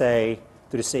to say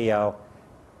to the CEO,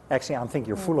 actually, I think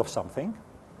you're full of something.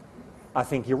 I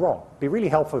think you're wrong. It'd be really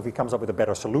helpful if he comes up with a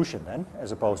better solution then,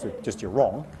 as opposed to just you're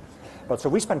wrong. But so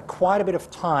we spend quite a bit of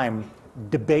time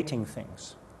debating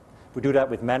things. We do that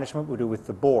with management, we do it with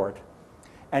the board,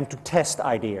 and to test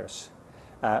ideas.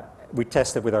 We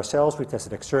test it with ourselves, we test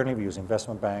it externally, we use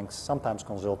investment banks, sometimes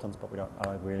consultants, but we don't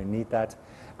really need that.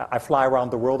 I fly around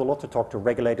the world a lot to talk to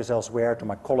regulators elsewhere, to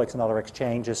my colleagues in other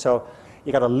exchanges. So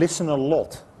you got to listen a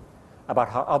lot about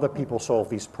how other people solve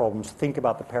these problems, think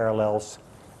about the parallels,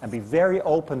 and be very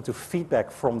open to feedback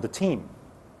from the team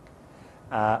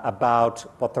about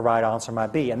what the right answer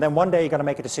might be. And then one day you've got to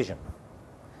make a decision.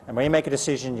 And when you make a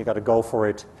decision, you've got to go for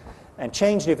it and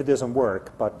change it if it doesn't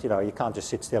work. But you know, you can't just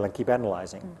sit still and keep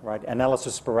analyzing, right?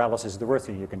 Analysis paralysis is the worst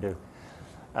thing you can do.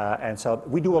 And so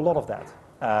we do a lot of that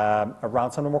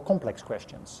around some of the more complex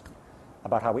questions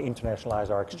about how we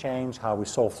internationalize our exchange, how we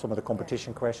solve some of the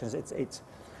competition questions. It's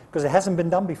because it hasn't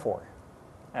been done before.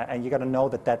 And you've got to know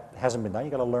that that hasn't been done.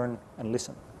 You've got to learn and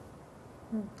listen.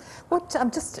 What,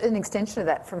 just an extension of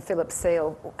that from Philip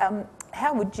Seal,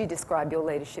 how would you describe your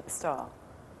leadership style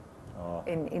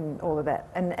in all of that?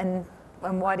 And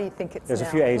why do you think it's There's a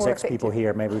few ASX people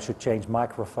here. Maybe we should change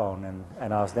microphone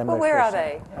and ask them. Well, where are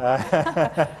they?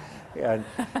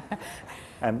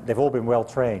 And they've all been well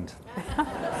trained.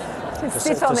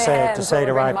 Sit on their hands to say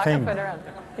the right thing.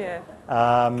 Yeah.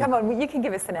 Come on, you can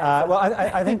give us an answer. Well,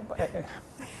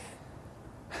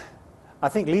 I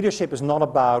think leadership is not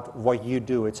about what you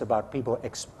do. It's about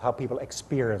how people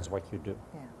experience what you do,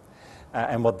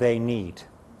 and what they need.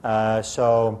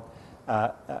 Some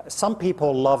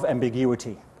people love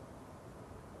ambiguity.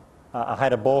 I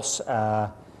had a boss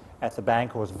at the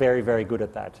bank who was very, very good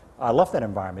at that. I love that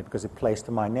environment because it plays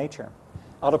to my nature.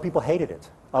 Other people hated it.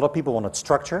 Other people wanted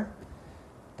structure.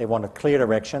 They wanted clear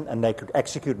direction, and they could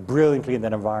execute brilliantly in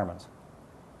that environment.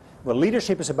 Well,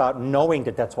 leadership is about knowing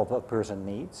that that's what that person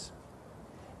needs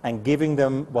and giving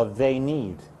them what they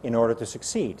need in order to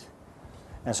succeed.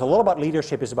 And so a lot about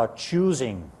leadership is about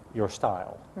choosing your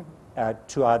style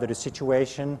to either the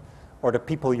situation or the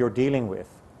people you're dealing with.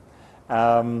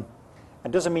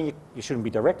 It doesn't mean you shouldn't be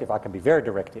directive. I can be very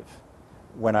directive.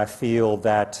 when I feel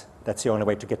that that's the only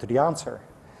way to get to the answer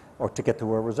or to get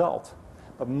to a result.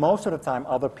 But most of the time,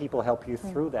 other people help you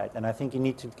through that, and I think you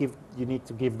need to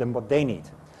give them what they need.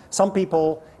 Some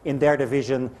people in their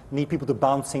division need people to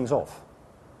bounce things off.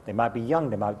 They might be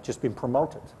young, they might have just been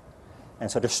promoted,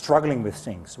 and so they're struggling with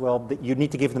things. Well, you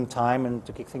need to give them time and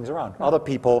to kick things around. Other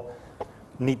people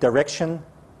need direction,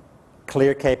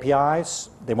 clear KPIs,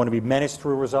 they want to be managed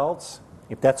through results.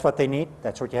 If that's what they need,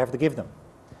 that's what you have to give them.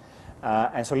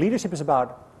 And so leadership is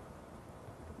about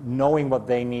knowing what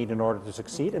they need in order to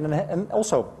succeed, and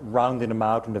also rounding them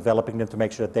out and developing them to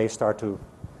make sure that they start to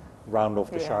round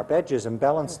off the sharp edges and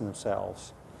balance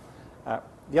themselves.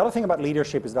 The other thing about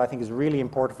leadership is that I think is really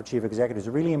important for chief executives.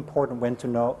 It's really important when to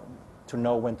know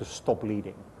when to stop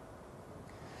leading.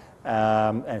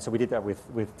 And so we did that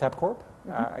with Tabcorp.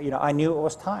 You know, I knew it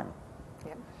was time.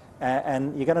 Yep.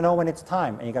 And you got to know when it's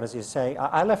time. And you got to say,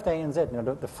 I left ANZ. You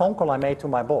know, the phone call I made to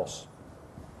my boss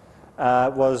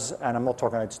was, and I'm not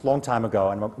talking, it's a long time ago,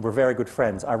 and we're very good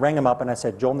friends. I rang him up and I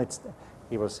said, John,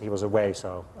 he was away,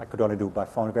 so I could only do it by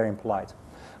phone, very impolite.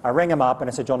 I rang him up and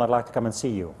I said, John, I'd like to come and see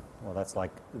you. Well, that's like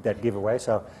that giveaway.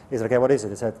 So he said, okay, what is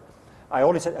it?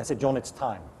 I said, John, it's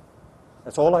time.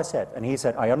 That's all I said. And he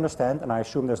said, I understand, and I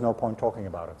assume there's no point talking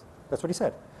about it. That's what he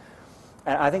said.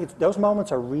 And I think those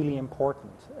moments are really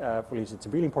important for leaders. It's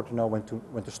really important to know when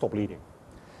to stop leading.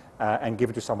 And give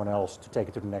it to someone else to take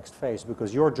it to the next phase,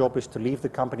 because your job is to leave the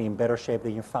company in better shape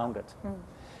than you found it.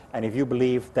 And if you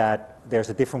believe that there's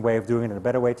a different way of doing it and a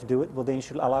better way to do it, well, then you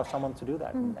should allow someone to do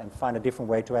that and find a different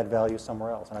way to add value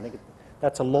somewhere else. And I think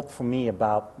that's a lot for me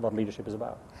about what leadership is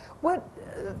about.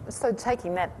 So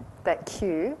taking that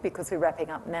cue, because we're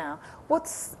wrapping up now,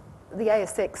 what's the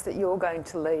ASX that you're going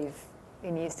to leave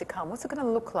in years to come? What's it going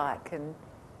to look like, and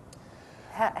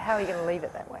how are you going to leave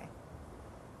it that way?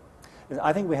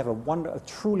 I think we have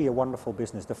truly a wonderful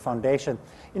business. The foundation,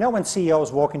 you know, when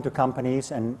CEOs walk into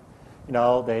companies and, you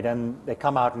know, they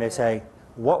come out and they say,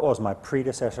 what was my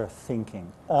predecessor thinking?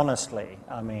 Honestly,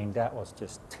 I mean, that was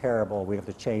just terrible. We have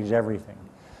to change everything.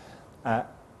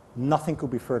 Nothing could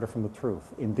be further from the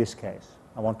truth in this case.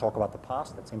 I won't talk about the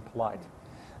past, that's impolite.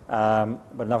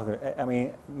 But nothing, I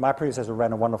mean, my predecessor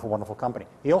ran a wonderful, wonderful company.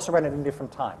 He also ran it in a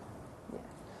different time.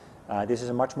 This is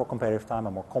a much more competitive time,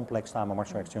 a more complex time, a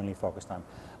much more externally focused time.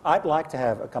 I'd like to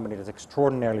have a company that's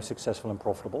extraordinarily successful and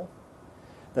profitable,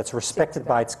 that's respected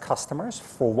by its customers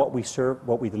for what we serve,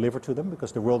 what we deliver to them,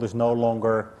 because the world is no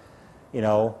longer, you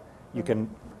know, you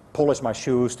can polish my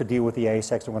shoes to deal with the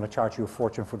ASX, I'm going to charge you a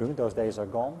fortune for doing it. Those days are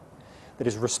gone. That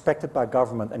is respected by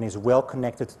government and is well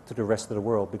connected to the rest of the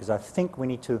world, because I think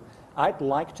I'd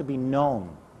like to be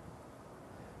known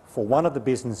for one of the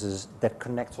businesses that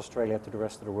connects Australia to the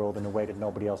rest of the world in a way that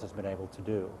nobody else has been able to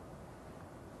do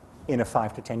in a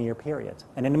 5 to 10 year period.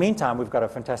 And in the meantime, we've got a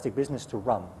fantastic business to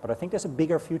run. But I think there's a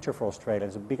bigger future for Australia.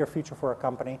 There's a bigger future for our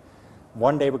company.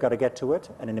 One day we've got to get to it.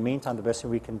 And in the meantime, the best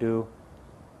thing we can do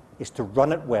is to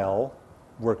run it well,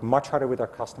 work much harder with our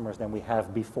customers than we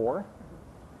have before.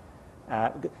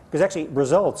 Because actually,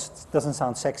 results doesn't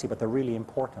sound sexy, but they're really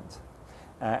important.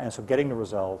 And so getting the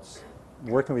results,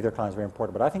 working with your clients is very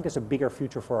important. But I think there's a bigger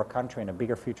future for our country and a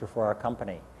bigger future for our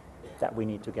company that we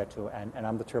need to get to, and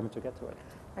I'm determined to get to it.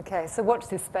 Okay, so watch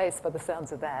this space by the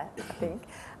sounds of that, I think.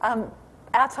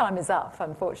 Our time is up,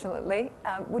 unfortunately.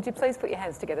 Would you please put your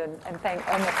hands together and thank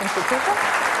Elmer Funke Kupper?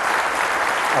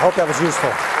 I hope that was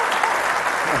useful.